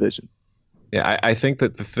the division. Yeah, I think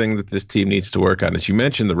that the thing that this team needs to work on is, you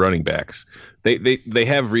mentioned the running backs. They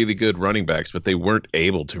have really good running backs, but they weren't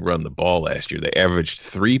able to run the ball last year. They averaged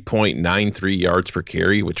 3.93 yards per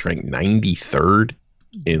carry, which ranked 93rd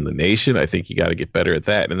in the nation. I think you got to get better at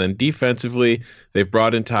that. And then defensively, they've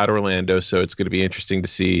brought in Todd Orlando, so it's going to be interesting to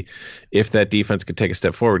see if that defense could take a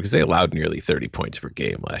step forward, because they allowed nearly 30 points per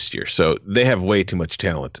game last year. So they have way too much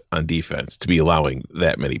talent on defense to be allowing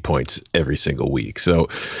that many points every single week. So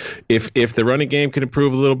if the running game can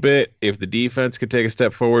improve a little bit, if the defense could take a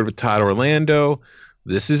step forward with Todd Orlando,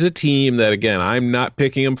 this is a team that, again, I'm not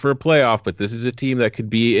picking them for a playoff, but this is a team that could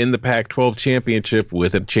be in the Pac-12 championship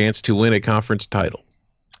with a chance to win a conference title.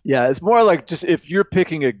 Yeah, it's more like, just if you're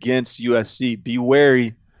picking against USC, be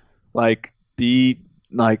wary. Don't be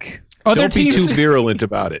too virulent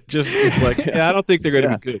about it. Just I don't think they're going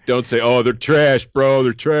to be good. Don't say, oh, they're trash, bro.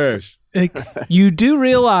 They're trash. You do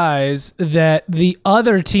realize that the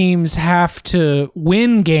other teams have to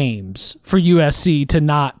win games for USC to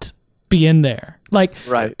not be in there. Right.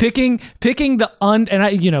 Picking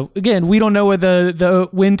the again, we don't know where the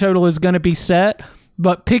win total is going to be set,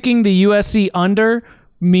 but picking the USC under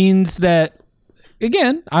means that,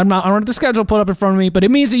 again, I don't have the schedule put up in front of me, but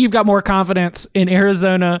it means that you've got more confidence in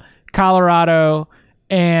Arizona, Colorado,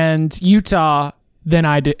 and Utah than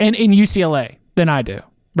I do, and in UCLA than I do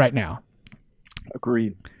right now.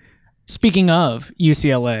 Agreed. Speaking of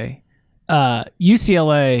UCLA,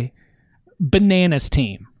 UCLA bananas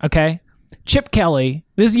team, okay? Chip Kelly,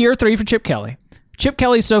 this is year 3 for Chip Kelly. Chip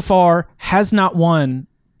Kelly so far has not won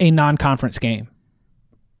a non-conference game.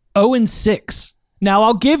 0-6. Now,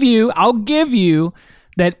 I'll give you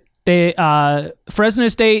that Fresno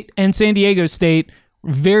State and San Diego State,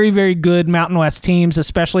 very, very good Mountain West teams,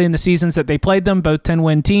 especially in the seasons that they played them, both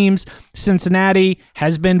 10-win teams. Cincinnati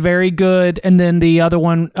has been very good. And then the other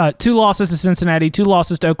one, 2 losses to Cincinnati, 2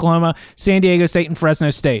 losses to Oklahoma, San Diego State and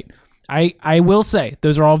Fresno State. I will say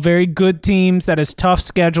those are all very good teams. That is tough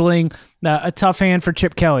scheduling, a tough hand for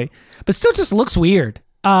Chip Kelly. But still just looks weird.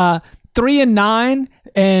 3-9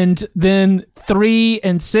 and then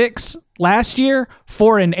 3-6 last year,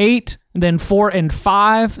 4-8, and then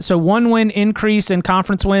 4-5. So 1 win increase in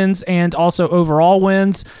conference wins and also overall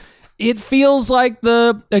wins. It feels like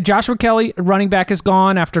the Joshua Kelly running back is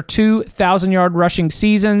gone after 2,000-yard rushing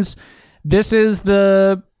seasons. This is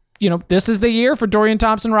the year for Dorian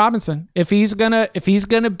Thompson-Robinson. If he's going to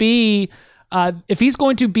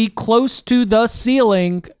be close to the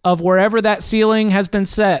ceiling of wherever that ceiling has been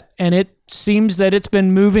set, and it seems that it's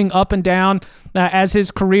been moving up and down as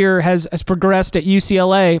his career has progressed at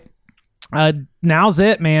UCLA, now's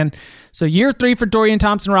it, man. So year 3 for Dorian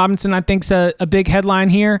Thompson-Robinson, I think, is a big headline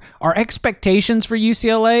here. Our expectations for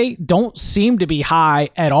UCLA don't seem to be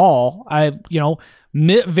high at all.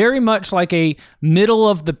 Very much like a middle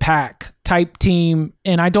of the pack type team.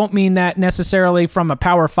 And I don't mean that necessarily from a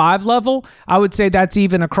Power 5 level. I would say that's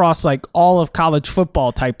even across like all of college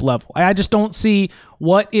football type level. I just don't see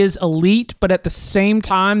what is elite, but at the same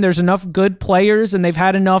time, there's enough good players and they've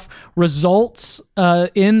had enough results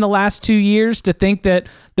in the last 2 years to think that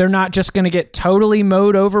they're not just going to get totally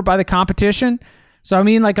mowed over by the competition. So, I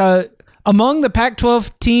mean, among the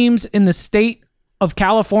Pac-12 teams in the state of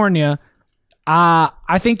California,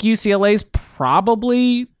 I think UCLA is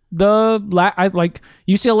probably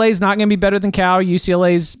UCLA is not going to be better than Cal. I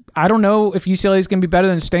don't know if UCLA is going to be better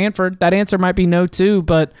than Stanford. That answer might be no too,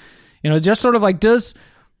 but just sort of like, does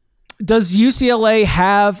UCLA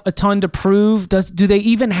have a ton to prove? Do they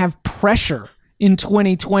even have pressure in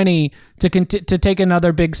 2020 to take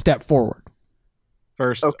another big step forward?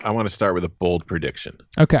 First, okay. I want to start with a bold prediction.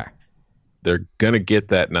 Okay. They're going to get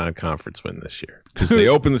that non-conference win this year because they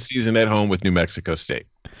open the season at home with New Mexico State.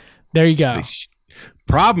 There you go.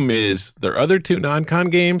 Problem is their other 2 non-con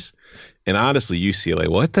games, and honestly, UCLA,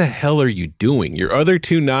 what the hell are you doing? Your other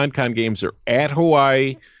 2 non-con games are at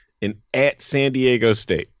Hawaii and at San Diego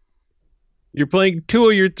State. You're playing 2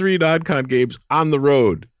 of your 3 non-con games on the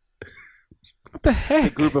road. What the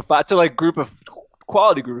heck? Quality group of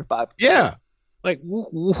 5. Yeah. Like,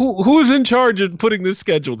 who's in charge of putting this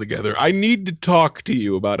schedule together? I need to talk to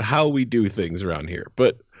you about how we do things around here.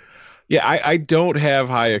 But Yeah, I don't have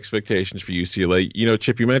high expectations for UCLA. You know,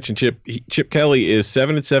 Chip, you mentioned Chip Kelly is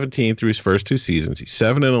 7-17 through his first 2 seasons. He's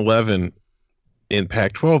 7-11 in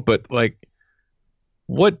Pac-12. But like,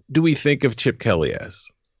 what do we think of Chip Kelly as?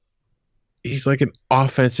 He's like an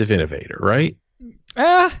offensive innovator, right?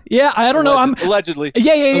 Yeah, I don't know. Allegedly.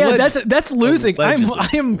 Yeah. That's losing. Allegedly. I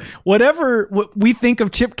am whatever we think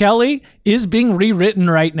of Chip Kelly is being rewritten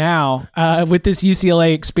right now with this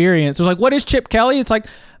UCLA experience. It was like, what is Chip Kelly? It's like,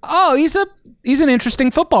 oh, he's an interesting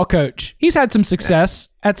football coach. He's had some success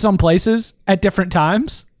at some places at different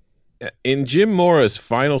times. In Jim Mora's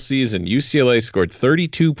final season, UCLA scored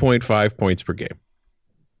 32.5 points per game.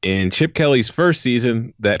 In Chip Kelly's first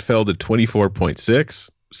season, that fell to 24.6.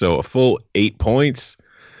 So a full 8 points.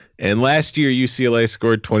 And last year, UCLA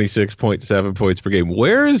scored 26.7 points per game.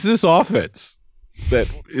 Where is this offense that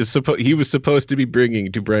he was supposed to be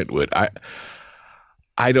bringing to Brentwood?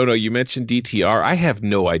 I don't know. You mentioned DTR. I have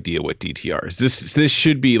no idea what DTR is. This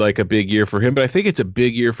should be like a big year for him, but I think it's a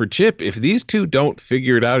big year for Chip. If these two don't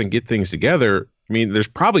figure it out and get things together, I mean, there's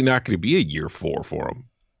probably not going to be a year 4 for them.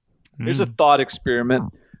 Here's a thought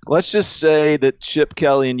experiment. Let's just say that Chip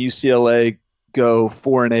Kelly and UCLA go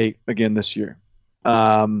 4-8 again this year.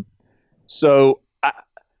 So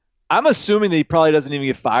I'm assuming that he probably doesn't even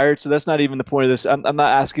get fired. So that's not even the point of this. I'm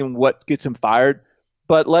not asking what gets him fired,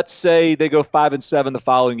 but let's say they go 5-7 the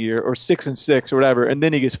following year, or 6-6 or whatever, and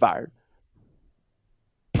then he gets fired.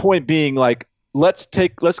 Point being, like, let's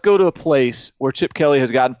go to a place where Chip Kelly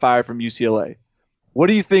has gotten fired from UCLA. What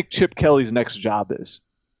do you think Chip Kelly's next job is?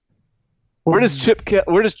 Where does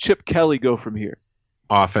Chip Kelly go from here?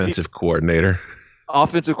 Offensive coordinator.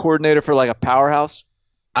 Offensive coordinator for like a powerhouse?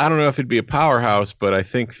 I don't know if it'd be a powerhouse, but I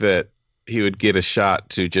think that he would get a shot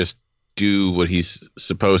to just do what he's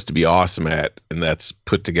supposed to be awesome at, and that's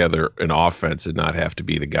put together an offense and not have to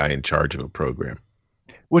be the guy in charge of a program.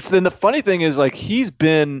 Which then the funny thing is, like, he's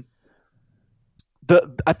been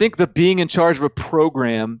I think the being in charge of a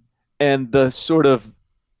program and the sort of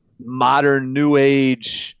modern new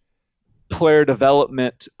age player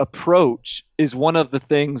development approach is one of the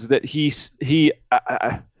things that he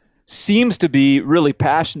seems to be really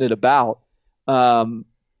passionate about. I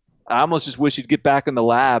almost just wish he'd get back in the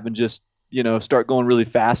lab and just, start going really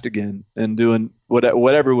fast again and doing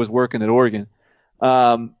whatever was working at Oregon.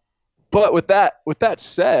 But with that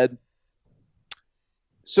said,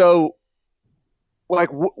 so like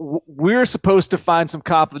we're supposed to find some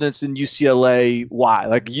confidence in UCLA. Why?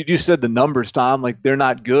 Like you said, the numbers, Tom, like they're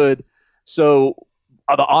not good. So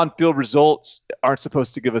the on-field results aren't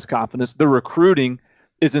supposed to give us confidence. The recruiting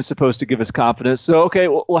isn't supposed to give us confidence. So, okay,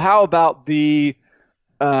 well how about the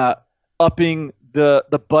upping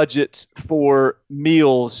the budget for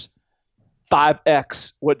meals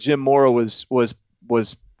 5x what Jim Mora was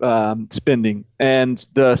spending, and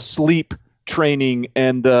the sleep training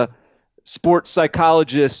and the sports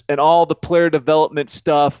psychologists and all the player development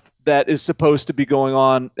stuff that is supposed to be going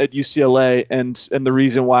on at UCLA, and the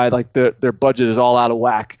reason why like their budget is all out of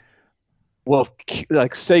whack. Well,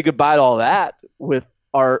 like say goodbye to all that with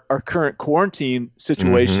our current quarantine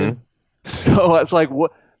situation. Mm-hmm. So it's like,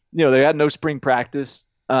 what, they had no spring practice.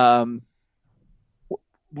 I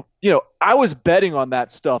was betting on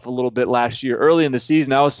that stuff a little bit last year, early in the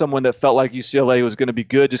season. I was someone that felt like UCLA was going to be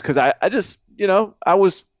good just because I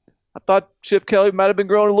thought Chip Kelly might have been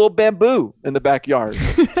growing a little bamboo in the backyard.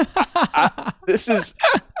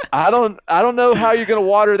 I don't know how you're going to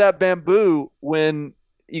water that bamboo when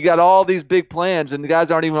you got all these big plans and the guys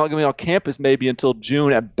aren't even going to be on campus maybe until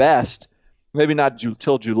June at best, maybe not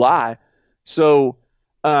till July. So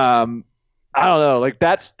I don't know. Like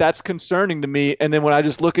that's concerning to me. And then when I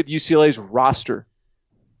just look at UCLA's roster,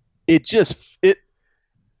 it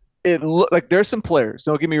look like there's some players.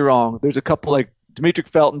 Don't get me wrong. There's a couple, like Demetric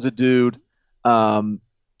Felton's a dude. I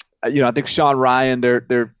think Sean Ryan,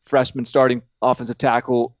 their freshman starting offensive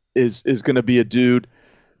tackle, is going to be a dude.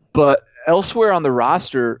 But elsewhere on the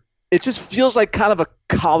roster, it just feels like kind of a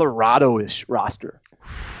Colorado-ish roster.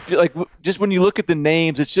 Like just when you look at the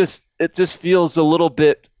names, it just feels a little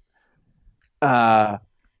bit,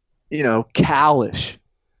 Cal-ish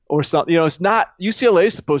or something. It's not. UCLA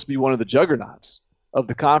is supposed to be one of the juggernauts of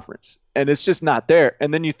the conference, and it's just not there.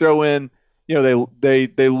 And then you throw in,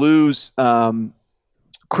 they lose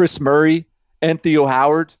Chris Murray and Theo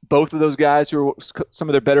Howard, both of those guys who are some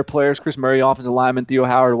of their better players. Chris Murray, offensive lineman, Theo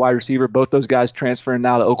Howard, wide receiver. Both those guys transferring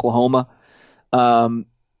now to Oklahoma.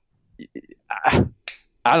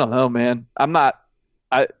 I don't know, man. I'm not.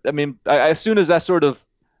 I mean, as soon as I sort of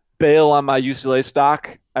bail on my UCLA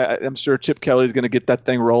stock, I'm sure Chip Kelly is going to get that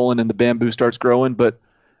thing rolling and the bamboo starts growing. But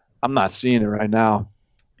I'm not seeing it right now.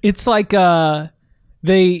 It's like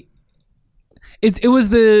they It was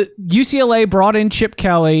the UCLA brought in Chip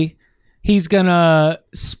Kelly. He's going to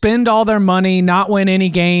spend all their money, not win any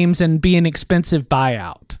games, and be an expensive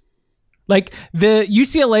buyout. Like, the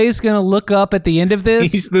UCLA is going to look up at the end of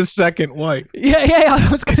this. He's the second wife. Yeah, I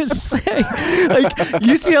was going to say. Like,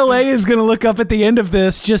 UCLA is going to look up at the end of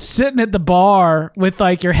this, just sitting at the bar with,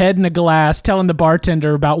 like, your head in a glass, telling the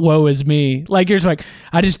bartender about woe is me. Like, you're just like,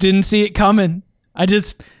 I just didn't see it coming. I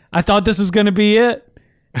thought this was going to be it.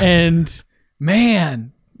 And,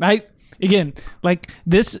 man, again, like,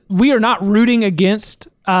 this, we are not rooting against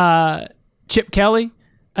Chip Kelly.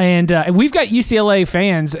 And we've got UCLA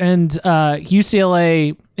fans and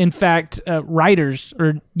UCLA, in fact, writers,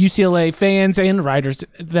 or UCLA fans and writers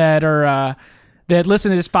that are that listen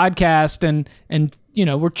to this podcast, and you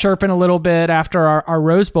know, we're chirping a little bit after our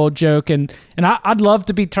Rose Bowl joke, and I'd love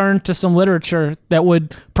to be turned to some literature that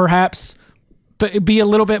would perhaps be a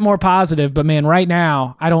little bit more positive. But man, right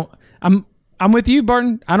now, I'm with you,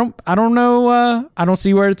 Barton. I don't know. I don't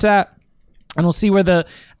see where it's at. I don't see where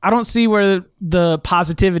the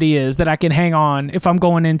positivity is that I can hang on if I'm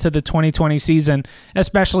going into the 2020 season,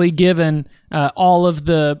 especially given all of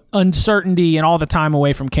the uncertainty and all the time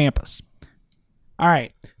away from campus. All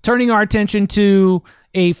right, turning our attention to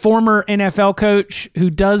a former NFL coach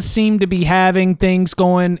who does seem to be having things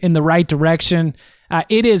going in the right direction.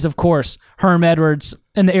 It is, of course, Herm Edwards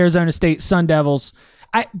and the Arizona State Sun Devils.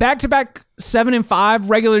 Back-to-back 7-5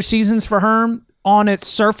 regular seasons for Herm on its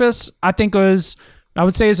surface, I think is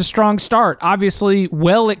a strong start. Obviously,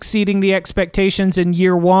 well exceeding the expectations in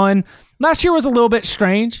year one. Last year was a little bit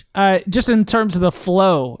strange, just in terms of the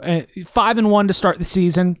flow. 5-1 to start the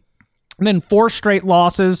season, and then 4 straight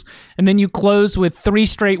losses, and then you close with 3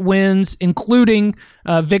 straight wins, including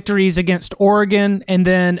victories against Oregon and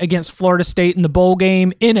then against Florida State in the bowl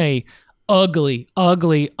game in a ugly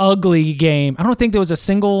game. I don't think there was a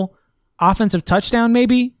single offensive touchdown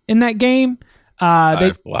maybe in that game.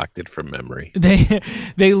 They blocked it from memory.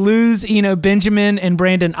 They lose Benjamin and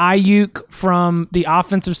Brandon Ayuk from the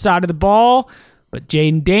offensive side of the ball, but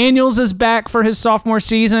Jaden Daniels is back for his sophomore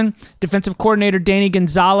season. Defensive coordinator Danny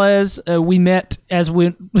Gonzalez, we met as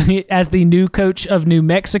the new coach of New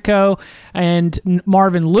Mexico, and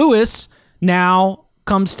Marvin Lewis now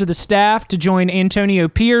comes to the staff to join Antonio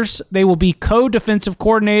Pierce. They will be co-defensive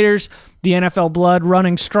coordinators. The NFL blood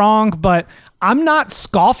running strong, but I'm not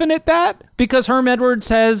scoffing at that because Herm Edwards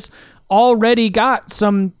has already got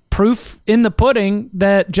some proof in the pudding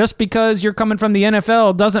that just because you're coming from the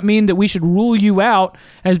NFL doesn't mean that we should rule you out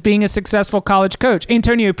as being a successful college coach.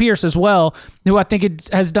 Antonio Pierce as well, who I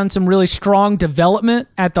think has done some really strong development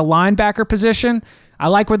at the linebacker position. I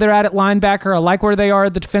like where they're at linebacker. I like where they are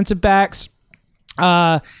at the defensive backs.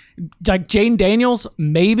 Like Jaden Daniels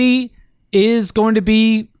maybe is going to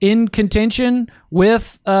be in contention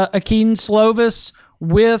with Akeem Slovis,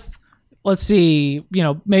 with, let's see,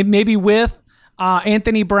 maybe with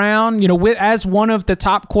Anthony Brown, as one of the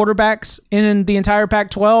top quarterbacks in the entire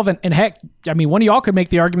Pac-12. And heck, I mean, one of y'all could make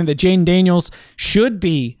the argument that Jaden Daniels should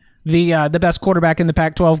be the best quarterback in the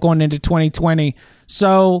Pac-12 going into 2020.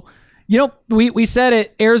 So, we said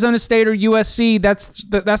it, Arizona State or USC,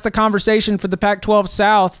 that's the conversation for the Pac-12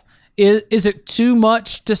 South. Is it too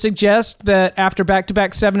much to suggest that after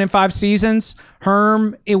back-to-back 7-5 seasons,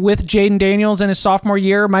 Herm, with Jaden Daniels in his sophomore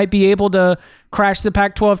year, might be able to crash the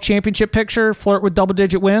Pac-12 championship picture, flirt with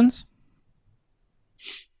double-digit wins?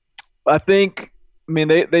 They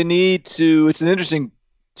need to – it's an interesting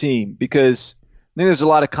team because I think there's a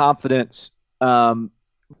lot of confidence,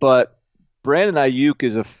 but Brandon Ayuk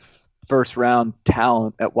is a first-round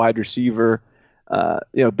talent at wide receiver.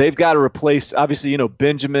 They've got to replace, obviously,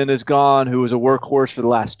 Benjamin is gone, who was a workhorse for the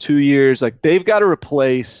last 2 years. Like, they've got to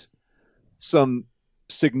replace some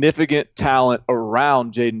significant talent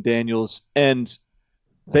around Jaden Daniels, and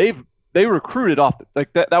they recruited off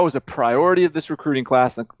like that. That was a priority of this recruiting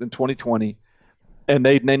class in 2020, and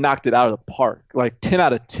they knocked it out of the park, like 10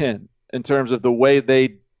 out of 10 in terms of the way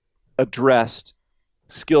they addressed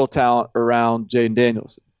skill talent around Jaden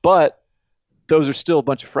Daniels. But those are still a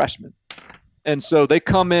bunch of freshmen. And so they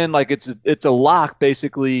come in like it's a lock,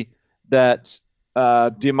 basically, that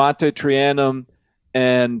Diamante Trianum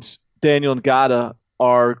and Daniel Ngata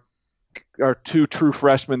are 2 true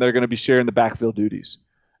freshmen that are going to be sharing the backfield duties.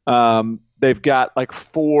 They've got like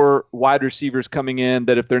 4 wide receivers coming in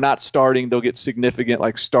that if they're not starting, they'll get significant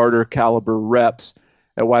like starter caliber reps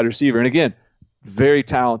at wide receiver. And again, very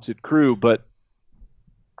talented crew, but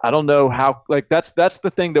I don't know how, like that's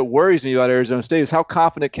the thing that worries me about Arizona State is how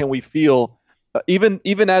confident can we feel even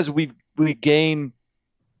as we gain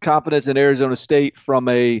confidence in Arizona State from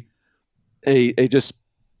a just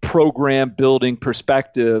program building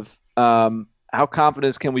perspective, how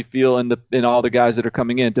confident can we feel in all the guys that are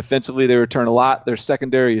coming in? Defensively, they return a lot. Their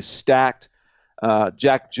secondary is stacked.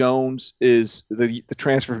 Jack Jones is the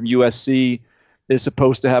transfer from USC is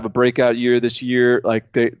supposed to have a breakout year this year.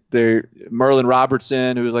 Like they Merlin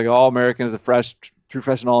Robertson, who was like All-American as a true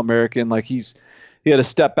freshman All-American. Like he had a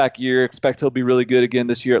step back year. Expect he'll be really good again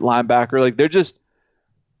this year at linebacker. Like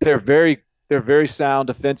they're very sound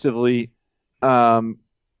defensively. What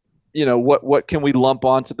can we lump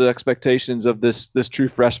onto the expectations of this true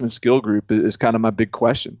freshman skill group is kind of my big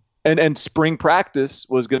question. And spring practice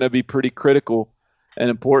was going to be pretty critical and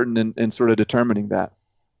important in sort of determining that.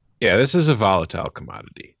 Yeah, this is a volatile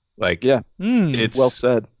commodity. Like, yeah, it's well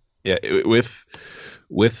said. Yeah, with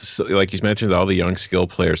like you mentioned, all the young skill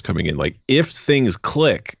players coming in. Like, if things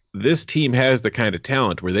click, this team has the kind of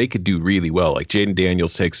talent where they could do really well. Like Jaden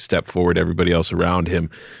Daniels takes a step forward, everybody else around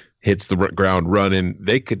him hits the ground running.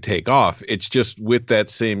 They could take off. It's just with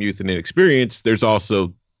that same youth and inexperience, there's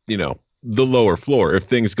also the lower floor. If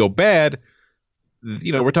things go bad,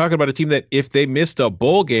 we're talking about a team that if they missed a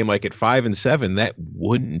bowl game like at 5-7, that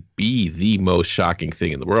wouldn't be the most shocking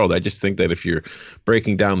thing in the world. I just think that if you're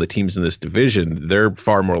breaking down the teams in this division, they're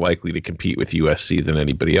far more likely to compete with USC than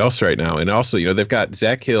anybody else right now. And also, they've got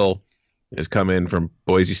Zach Hill has come in from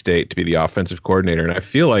Boise State to be the offensive coordinator. And I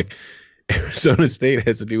feel like Arizona State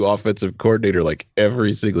has a new offensive coordinator like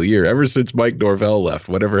every single year, ever since Mike Norvell left.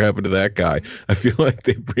 Whatever happened to that guy? I feel like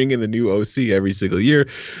they bring in a new OC every single year,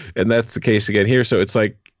 and that's the case again here. So it's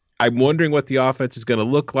like I'm wondering what the offense is going to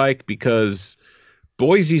look like, because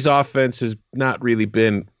Boise's offense has not really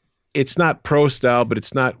been – it's not pro style, but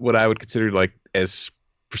it's not what I would consider like as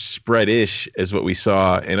spread-ish as what we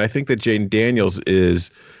saw. And I think that Jaden Daniels is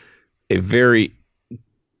a very –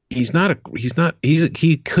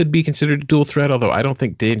 he could be considered a dual threat, although I don't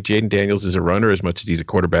think Jaden Daniels is a runner as much as he's a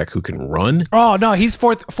quarterback who can run. Oh, no, he's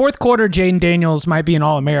fourth quarter. Jaden Daniels might be an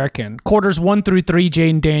All-American. Quarters 1 through 3,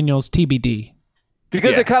 Jaden Daniels, TBD.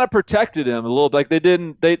 Because they kind of protected him a little bit.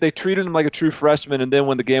 Like they treated him like a true freshman, and then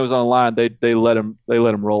when the game was on the line, they let him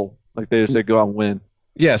roll. Like they just said, go out and win.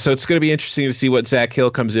 Yeah, so it's going to be interesting to see what Zach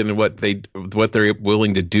Hill comes in and what they're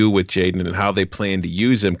willing to do with Jaden and how they plan to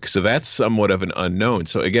use him. So that's somewhat of an unknown.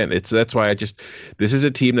 So again, that's why this is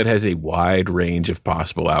a team that has a wide range of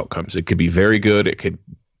possible outcomes. It could be very good. It could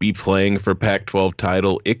be playing for Pac-12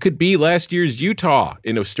 title. It could be last year's Utah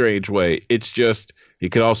in a strange way. It's just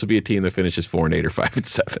it could also be a team that finishes 4-8 or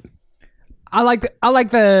 5-7.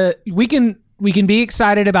 We can be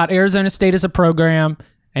excited about Arizona State as a program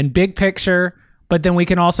and big picture. But then we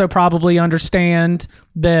can also probably understand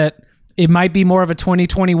that it might be more of a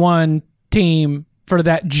 2021 team for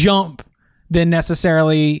that jump than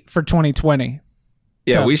necessarily for 2020.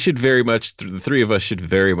 Yeah, so we should very much, the three of us should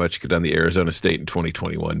very much get on the Arizona State in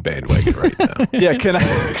 2021 bandwagon right now. Yeah, can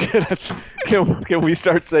we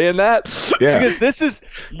start saying that? Yeah. Because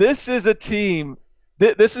this is a team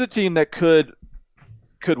that could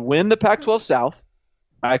win the Pac-12 South.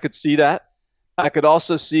 I could see that. I could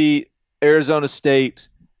also see Arizona State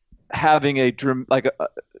having a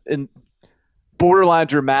borderline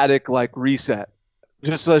dramatic like reset,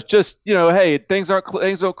 just hey, things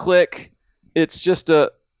don't click. It's just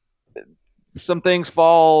some things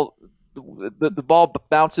fall. The ball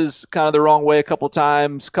bounces kind of the wrong way a couple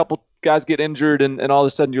times. A couple guys get injured, and all of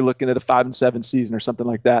a sudden you're looking at a 5-7 season or something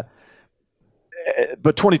like that.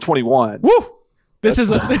 But 2021. Woo! This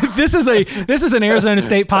is an Arizona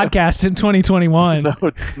State podcast in 2021.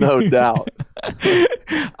 No doubt.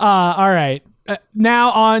 All right.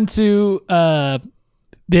 Now on to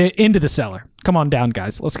the end of the cellar. Come on down,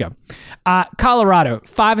 guys. Let's go. Colorado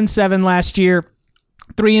 5-7 last year,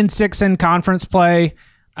 3-6 in conference play.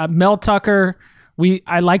 Mel Tucker.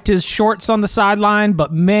 I liked his shorts on the sideline,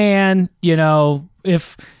 but man,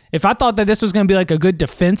 if I thought that this was going to be like a good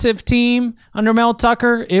defensive team under Mel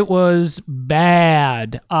Tucker, it was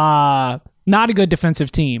bad. Not a good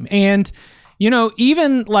defensive team. And,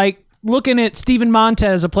 even like looking at Steven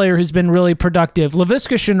Montez, a player who's been really productive,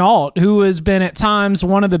 Laviska Shenault, who has been at times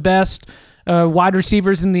one of the best wide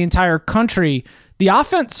receivers in the entire country, the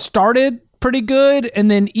offense started pretty good,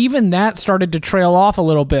 and then even that started to trail off a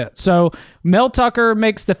little bit. So Mel Tucker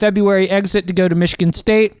makes the February exit to go to Michigan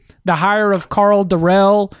State. The hire of Carl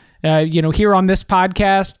Durrell, here on this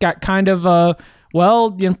podcast, got kind of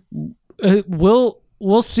we'll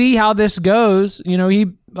see how this goes.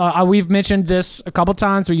 We've mentioned this a couple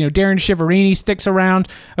times. But, Darren Shiverini sticks around.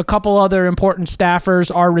 A couple other important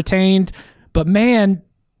staffers are retained. But man,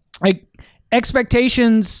 like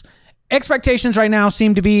expectations right now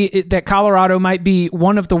seem to be that Colorado might be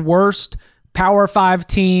one of the worst Power 5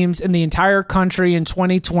 teams in the entire country in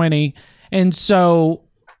 2020, and so.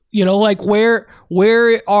 Like where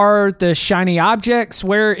are the shiny objects?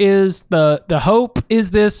 Where is the hope? Is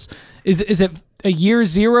it a year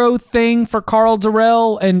zero thing for Karl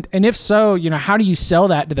Dorrell? And if so, how do you sell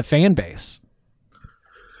that to the fan base?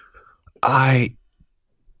 I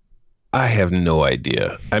have no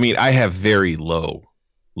idea. I mean, I have very low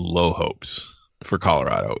hopes for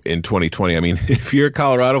Colorado in 2020. I mean, if you're a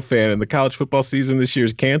Colorado fan and the college football season this year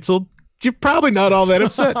is canceled, you're probably not all that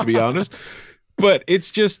upset, to be honest. But it's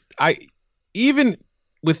just, even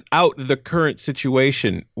without the current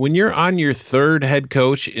situation, when you're on your third head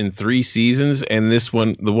coach in 3 seasons, and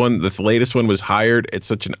the latest one was hired at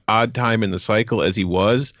such an odd time in the cycle as he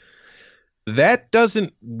was, that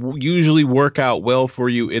doesn't usually work out well for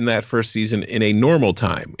you in that first season in a normal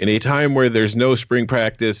time, in a time where there's no spring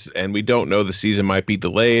practice and we don't know the season might be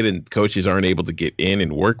delayed and coaches aren't able to get in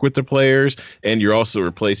and work with the players. And you're also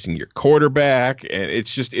replacing your quarterback. And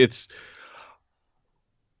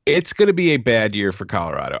it's going to be a bad year for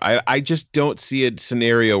Colorado. I just don't see a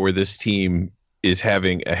scenario where this team is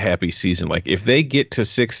having a happy season. Like if they get to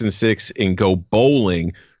 6-6 and go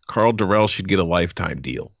bowling, Karl Dorrell should get a lifetime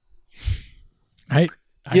deal. I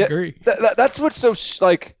agree. That's what's so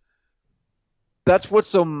that's what's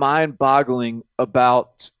so mind-boggling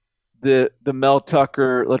about the Mel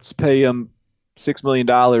Tucker. Let's pay him $6 million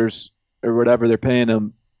or whatever they're paying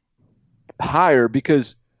him higher,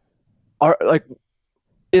 because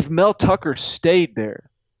if Mel Tucker stayed there,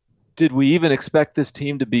 did we even expect this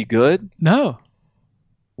team to be good? No.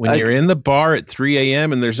 When you're in the bar at 3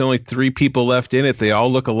 a.m. and there's only 3 people left in it, they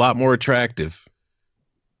all look a lot more attractive.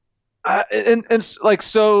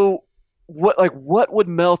 So what would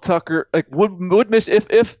Mel Tucker would miss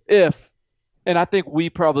if and I think we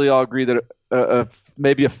probably all agree that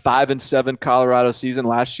maybe a 5-7 Colorado season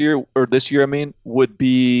last year or this year, would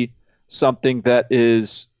be something that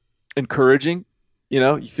is encouraging.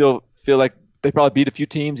 You feel like they probably beat a few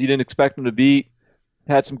teams you didn't expect them to beat,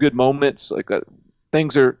 had some good moments.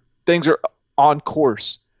 Things are on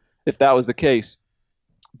course if that was the case.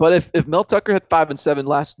 But if Mel Tucker had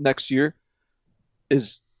 5-7 next year,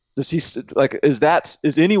 is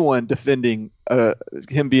anyone defending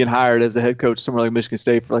him being hired as the head coach somewhere like Michigan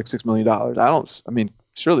State for $6 million?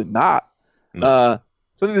 Surely not. So I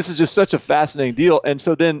think this is just such a fascinating deal. And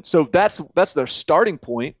so that's their starting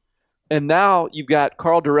point. And now you've got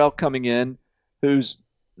Karl Dorrell coming in, who's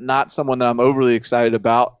not someone that I'm overly excited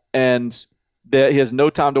about, and that he has no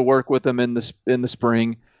time to work with them in the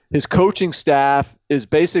spring. His coaching staff is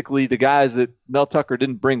basically the guys that Mel Tucker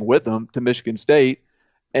didn't bring with him to Michigan State,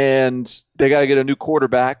 and they got to get a new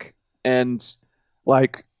quarterback. And I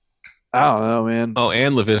don't know, man. Oh,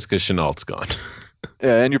 and Laviska Shenault's gone.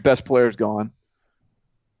 Yeah, and your best player's gone.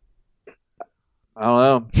 I don't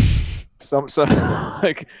know. Some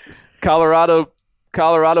Colorado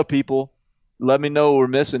people, let me know what we're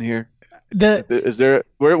missing here.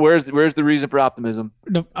 Where's the reason for optimism?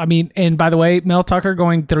 And by the way, Mel Tucker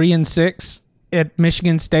going 3-6 at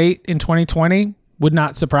Michigan State in 2020 would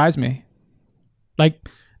not surprise me.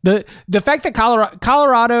 The fact that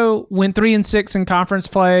Colorado went 3-6 in conference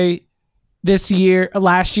play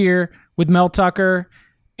last year with Mel Tucker,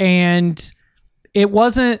 and it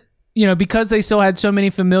wasn't, because they still had so many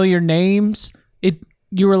familiar names,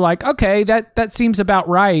 you were like, okay, that seems about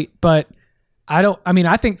right, but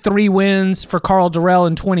I think 3 wins for Karl Dorrell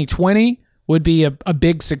in 2020 would be a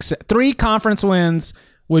big success. 3 conference wins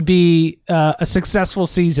would be a successful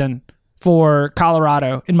season for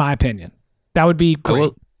Colorado, in my opinion. That would be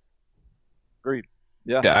great. Agreed.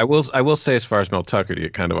 Yeah. I will say, as far as Mel Tucker, to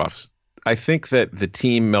get kind of off, I think that the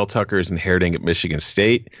team Mel Tucker is inheriting at Michigan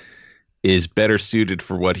State is better suited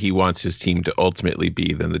for what he wants his team to ultimately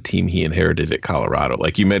be than the team he inherited at Colorado.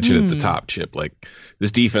 Like you mentioned at the top, Chip,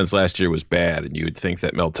 this defense last year was bad, and you would think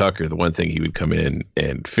that Mel Tucker, the one thing he would come in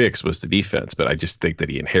and fix was the defense. But I just think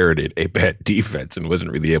that he inherited a bad defense and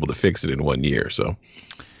wasn't really able to fix it in 1 year. So,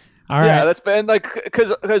 all right. Yeah, that's been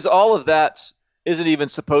because all of that isn't even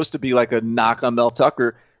supposed to be like a knock on Mel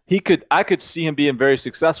Tucker. I could see him being very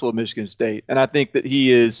successful at Michigan State, and I think that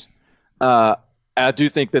he is. I do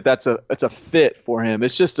think that it's a fit for him.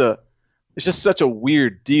 It's just such a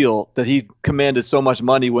weird deal that he commanded so much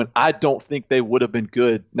money when I don't think they would have been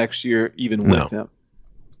good next year even with him.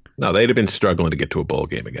 No, they'd have been struggling to get to a bowl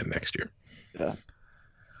game again next year. Yeah.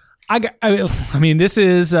 This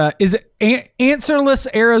is answerless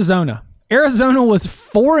Arizona. Arizona was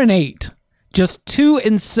 4-8, just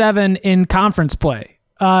 2-7 in conference play.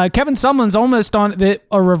 Kevin Sumlin's almost on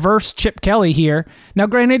a reverse Chip Kelly here. Now,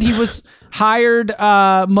 granted, he was hired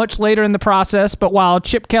much later in the process, but while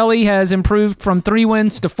Chip Kelly has improved from 3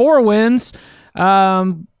 wins to 4 wins,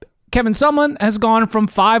 Kevin Sumlin has gone from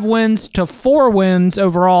 5 wins to 4 wins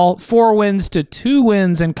overall, 4 wins to 2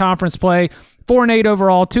 wins in conference play, 4-8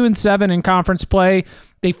 overall, 2-7 in conference play.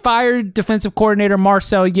 They fired defensive coordinator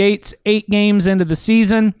Marcel Yates 8 games into the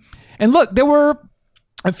season. And look, there were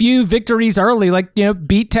a few victories early, like,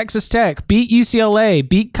 beat Texas Tech, beat UCLA,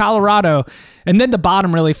 beat Colorado, and then the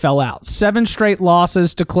bottom really fell out. 7 straight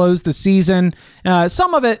losses to close the season.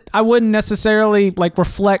 Some of it I wouldn't necessarily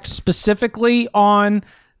reflect specifically on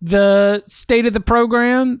the state of the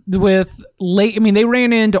program with they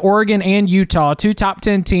ran into Oregon and Utah, 2 top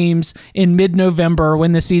 10 teams in mid-November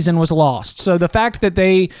when the season was lost. So the fact that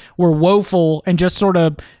they were woeful and just sort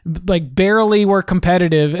of barely were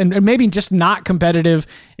competitive and maybe just not competitive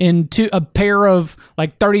into a pair of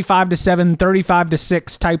 35-7,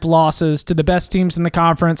 35-6 type losses to the best teams in the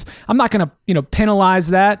conference. I'm not going to, penalize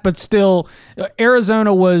that, but still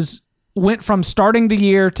Arizona went from starting the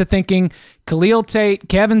year to thinking Khalil Tate,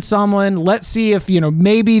 Kevin Sumlin, let's see if,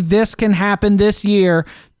 maybe this can happen this year,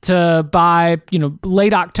 to by,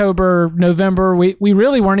 late October, November, we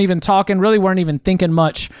really weren't even thinking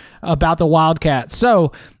much about the Wildcats.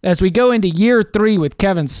 So as we go into year 3 with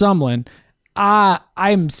Kevin Sumlin, I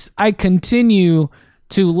continue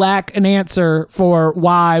to lack an answer for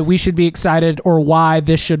why we should be excited or why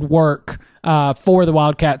this should work for the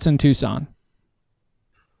Wildcats in Tucson.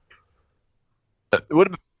 It would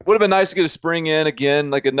have been nice to get a spring in again,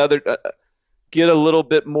 get a little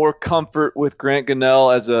bit more comfort with Grant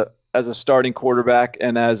Gunnell as a starting quarterback,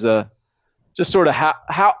 and as a just sort of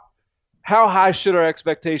how high should our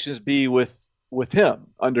expectations be with him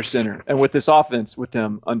under center and with this offense with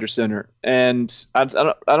him under center. And I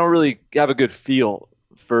don't really have a good feel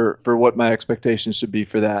for what my expectations should be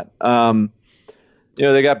for that.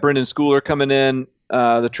 They got Brendan Schooler coming in,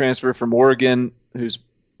 the transfer from Oregon, whose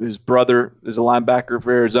brother is a linebacker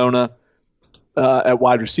for Arizona at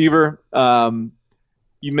wide receiver.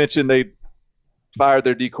 You mentioned they fired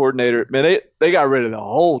their D coordinator. Man, they got rid of the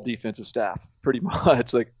whole defensive staff pretty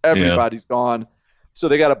much. Everybody's gone. So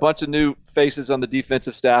they got a bunch of new faces on the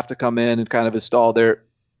defensive staff to come in and kind of install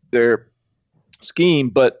their scheme.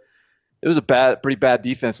 But it was a pretty bad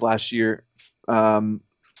defense last year.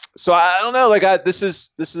 So I don't know. This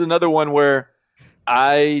is another one where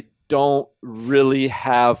I don't really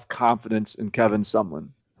have confidence in Kevin Sumlin.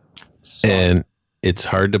 And it's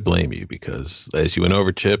hard to blame you because, as you went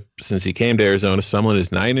over, Chip, since he came to Arizona, Sumlin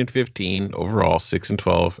is 9-15 overall,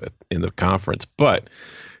 6-12 in the conference. But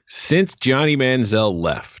since Johnny Manziel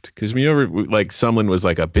left, because Sumlin was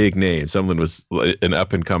a big name. Sumlin was an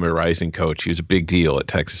up-and-coming rising coach. He was a big deal at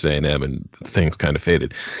Texas A&M, and things kind of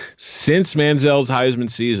faded. Since Manziel's Heisman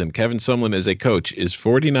season, Kevin Sumlin as a coach is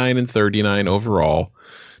 49-39 overall,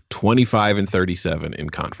 25-37 in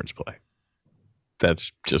conference play.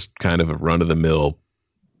 That's just kind of a run-of-the-mill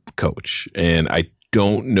coach. And I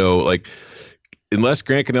don't know, unless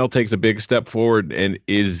Grant Gunnell takes a big step forward and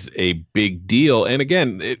is a big deal. And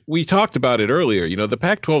again, we talked about it earlier. The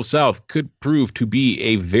Pac-12 South could prove to be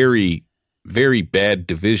a very, very bad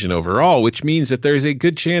division overall, which means that there's a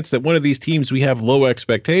good chance that one of these teams we have low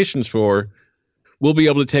expectations for will be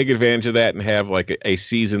able to take advantage of that and have a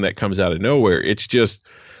season that comes out of nowhere. It's just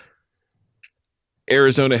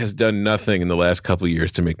Arizona has done nothing in the last couple of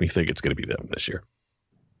years to make me think it's going to be them this year.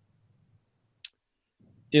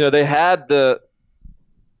 They had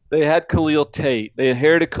Khalil Tate. They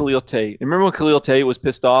inherited Khalil Tate. Remember when Khalil Tate was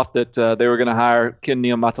pissed off that they were going to hire Ken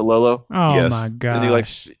Niumatalolo? Oh, yes. My gosh. And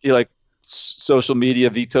he social media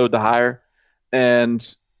vetoed the hire.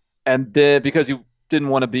 And then because he didn't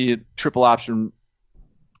want to be a triple option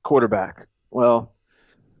quarterback. Well,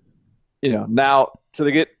 now so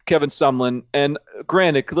they get Kevin Sumlin. And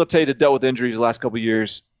granted, Khalil Tate had dealt with injuries the last couple of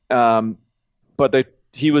years. But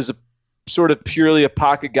he was sort of purely a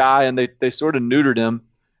pocket guy, and they sort of neutered him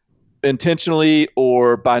intentionally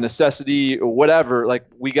or by necessity or whatever.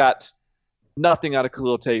 We got nothing out of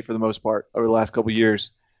Khalil Tate for the most part over the last couple of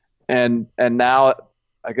years. And now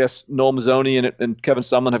I guess Noel Mazzoni and Kevin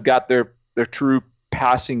Sumlin have got their true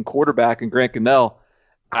passing quarterback in Grant Gunnell.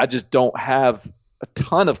 I just don't have a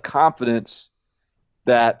ton of confidence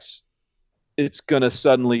that it's going to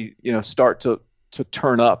suddenly, start to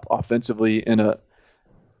turn up offensively I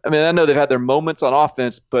know they've had their moments on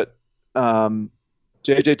offense, but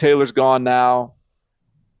J.J. Taylor's gone now.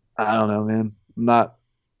 I don't know, man.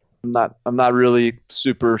 I'm not really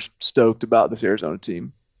super stoked about this Arizona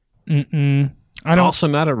team. I don't. Also,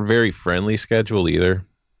 not a very friendly schedule either.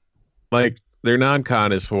 their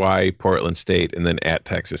non-con is Hawaii, Portland State, and then at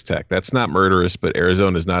Texas Tech. That's not murderous, but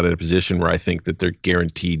Arizona is not in a position where I think that they're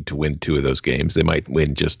guaranteed to win 2 of those games. They might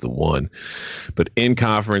win just the one. But in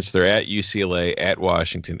conference, they're at UCLA, at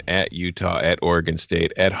Washington, at Utah, at Oregon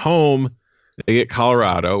State. At home, they get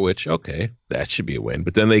Colorado, which, okay, that should be a win.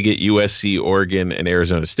 But then they get USC, Oregon, and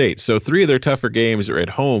Arizona State. So 3 of their tougher games are at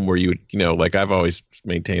home where like I've always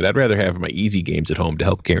maintained, I'd rather have my easy games at home to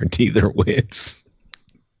help guarantee their wins.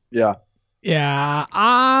 Yeah. Yeah,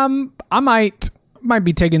 I might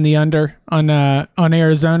be taking the under on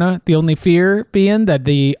Arizona. The only fear being that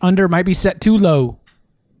the under might be set too low.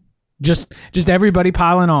 Just everybody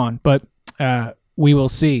piling on, but we will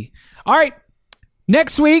see. All right,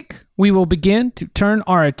 next week we will begin to turn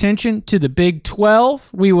our attention to the Big 12.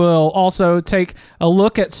 We will also take a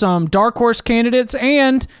look at some dark horse candidates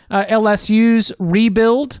and LSU's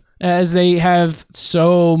rebuild, as they have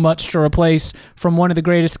so much to replace from one of the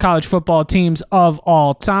greatest college football teams of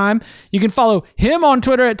all time. You can follow him on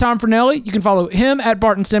Twitter at Tom Fornelli. You can follow him at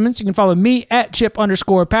Barton Simmons. You can follow me at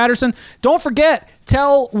Chip_Patterson. Don't forget,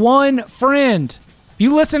 tell one friend. If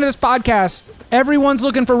you listen to this podcast, everyone's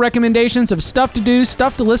looking for recommendations of stuff to do,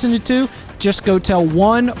 stuff to listen to. Just go tell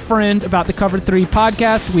one friend about the Cover 3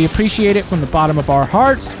 podcast. We appreciate it from the bottom of our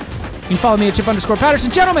hearts. You can follow me at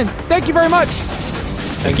Chip_Patterson. Gentlemen, thank you very much.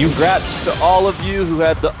 Thank you. Congrats to all of you who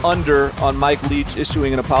had the under on Mike Leach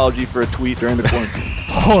issuing an apology for a tweet during the quarantine.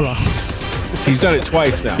 Hold on. He's done it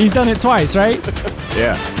twice now. He's done it twice, right?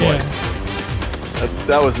 Yeah.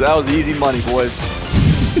 That was easy money, boys.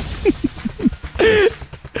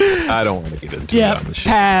 I don't want to get into it on the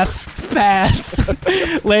show.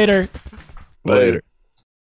 Pass. Later. Later.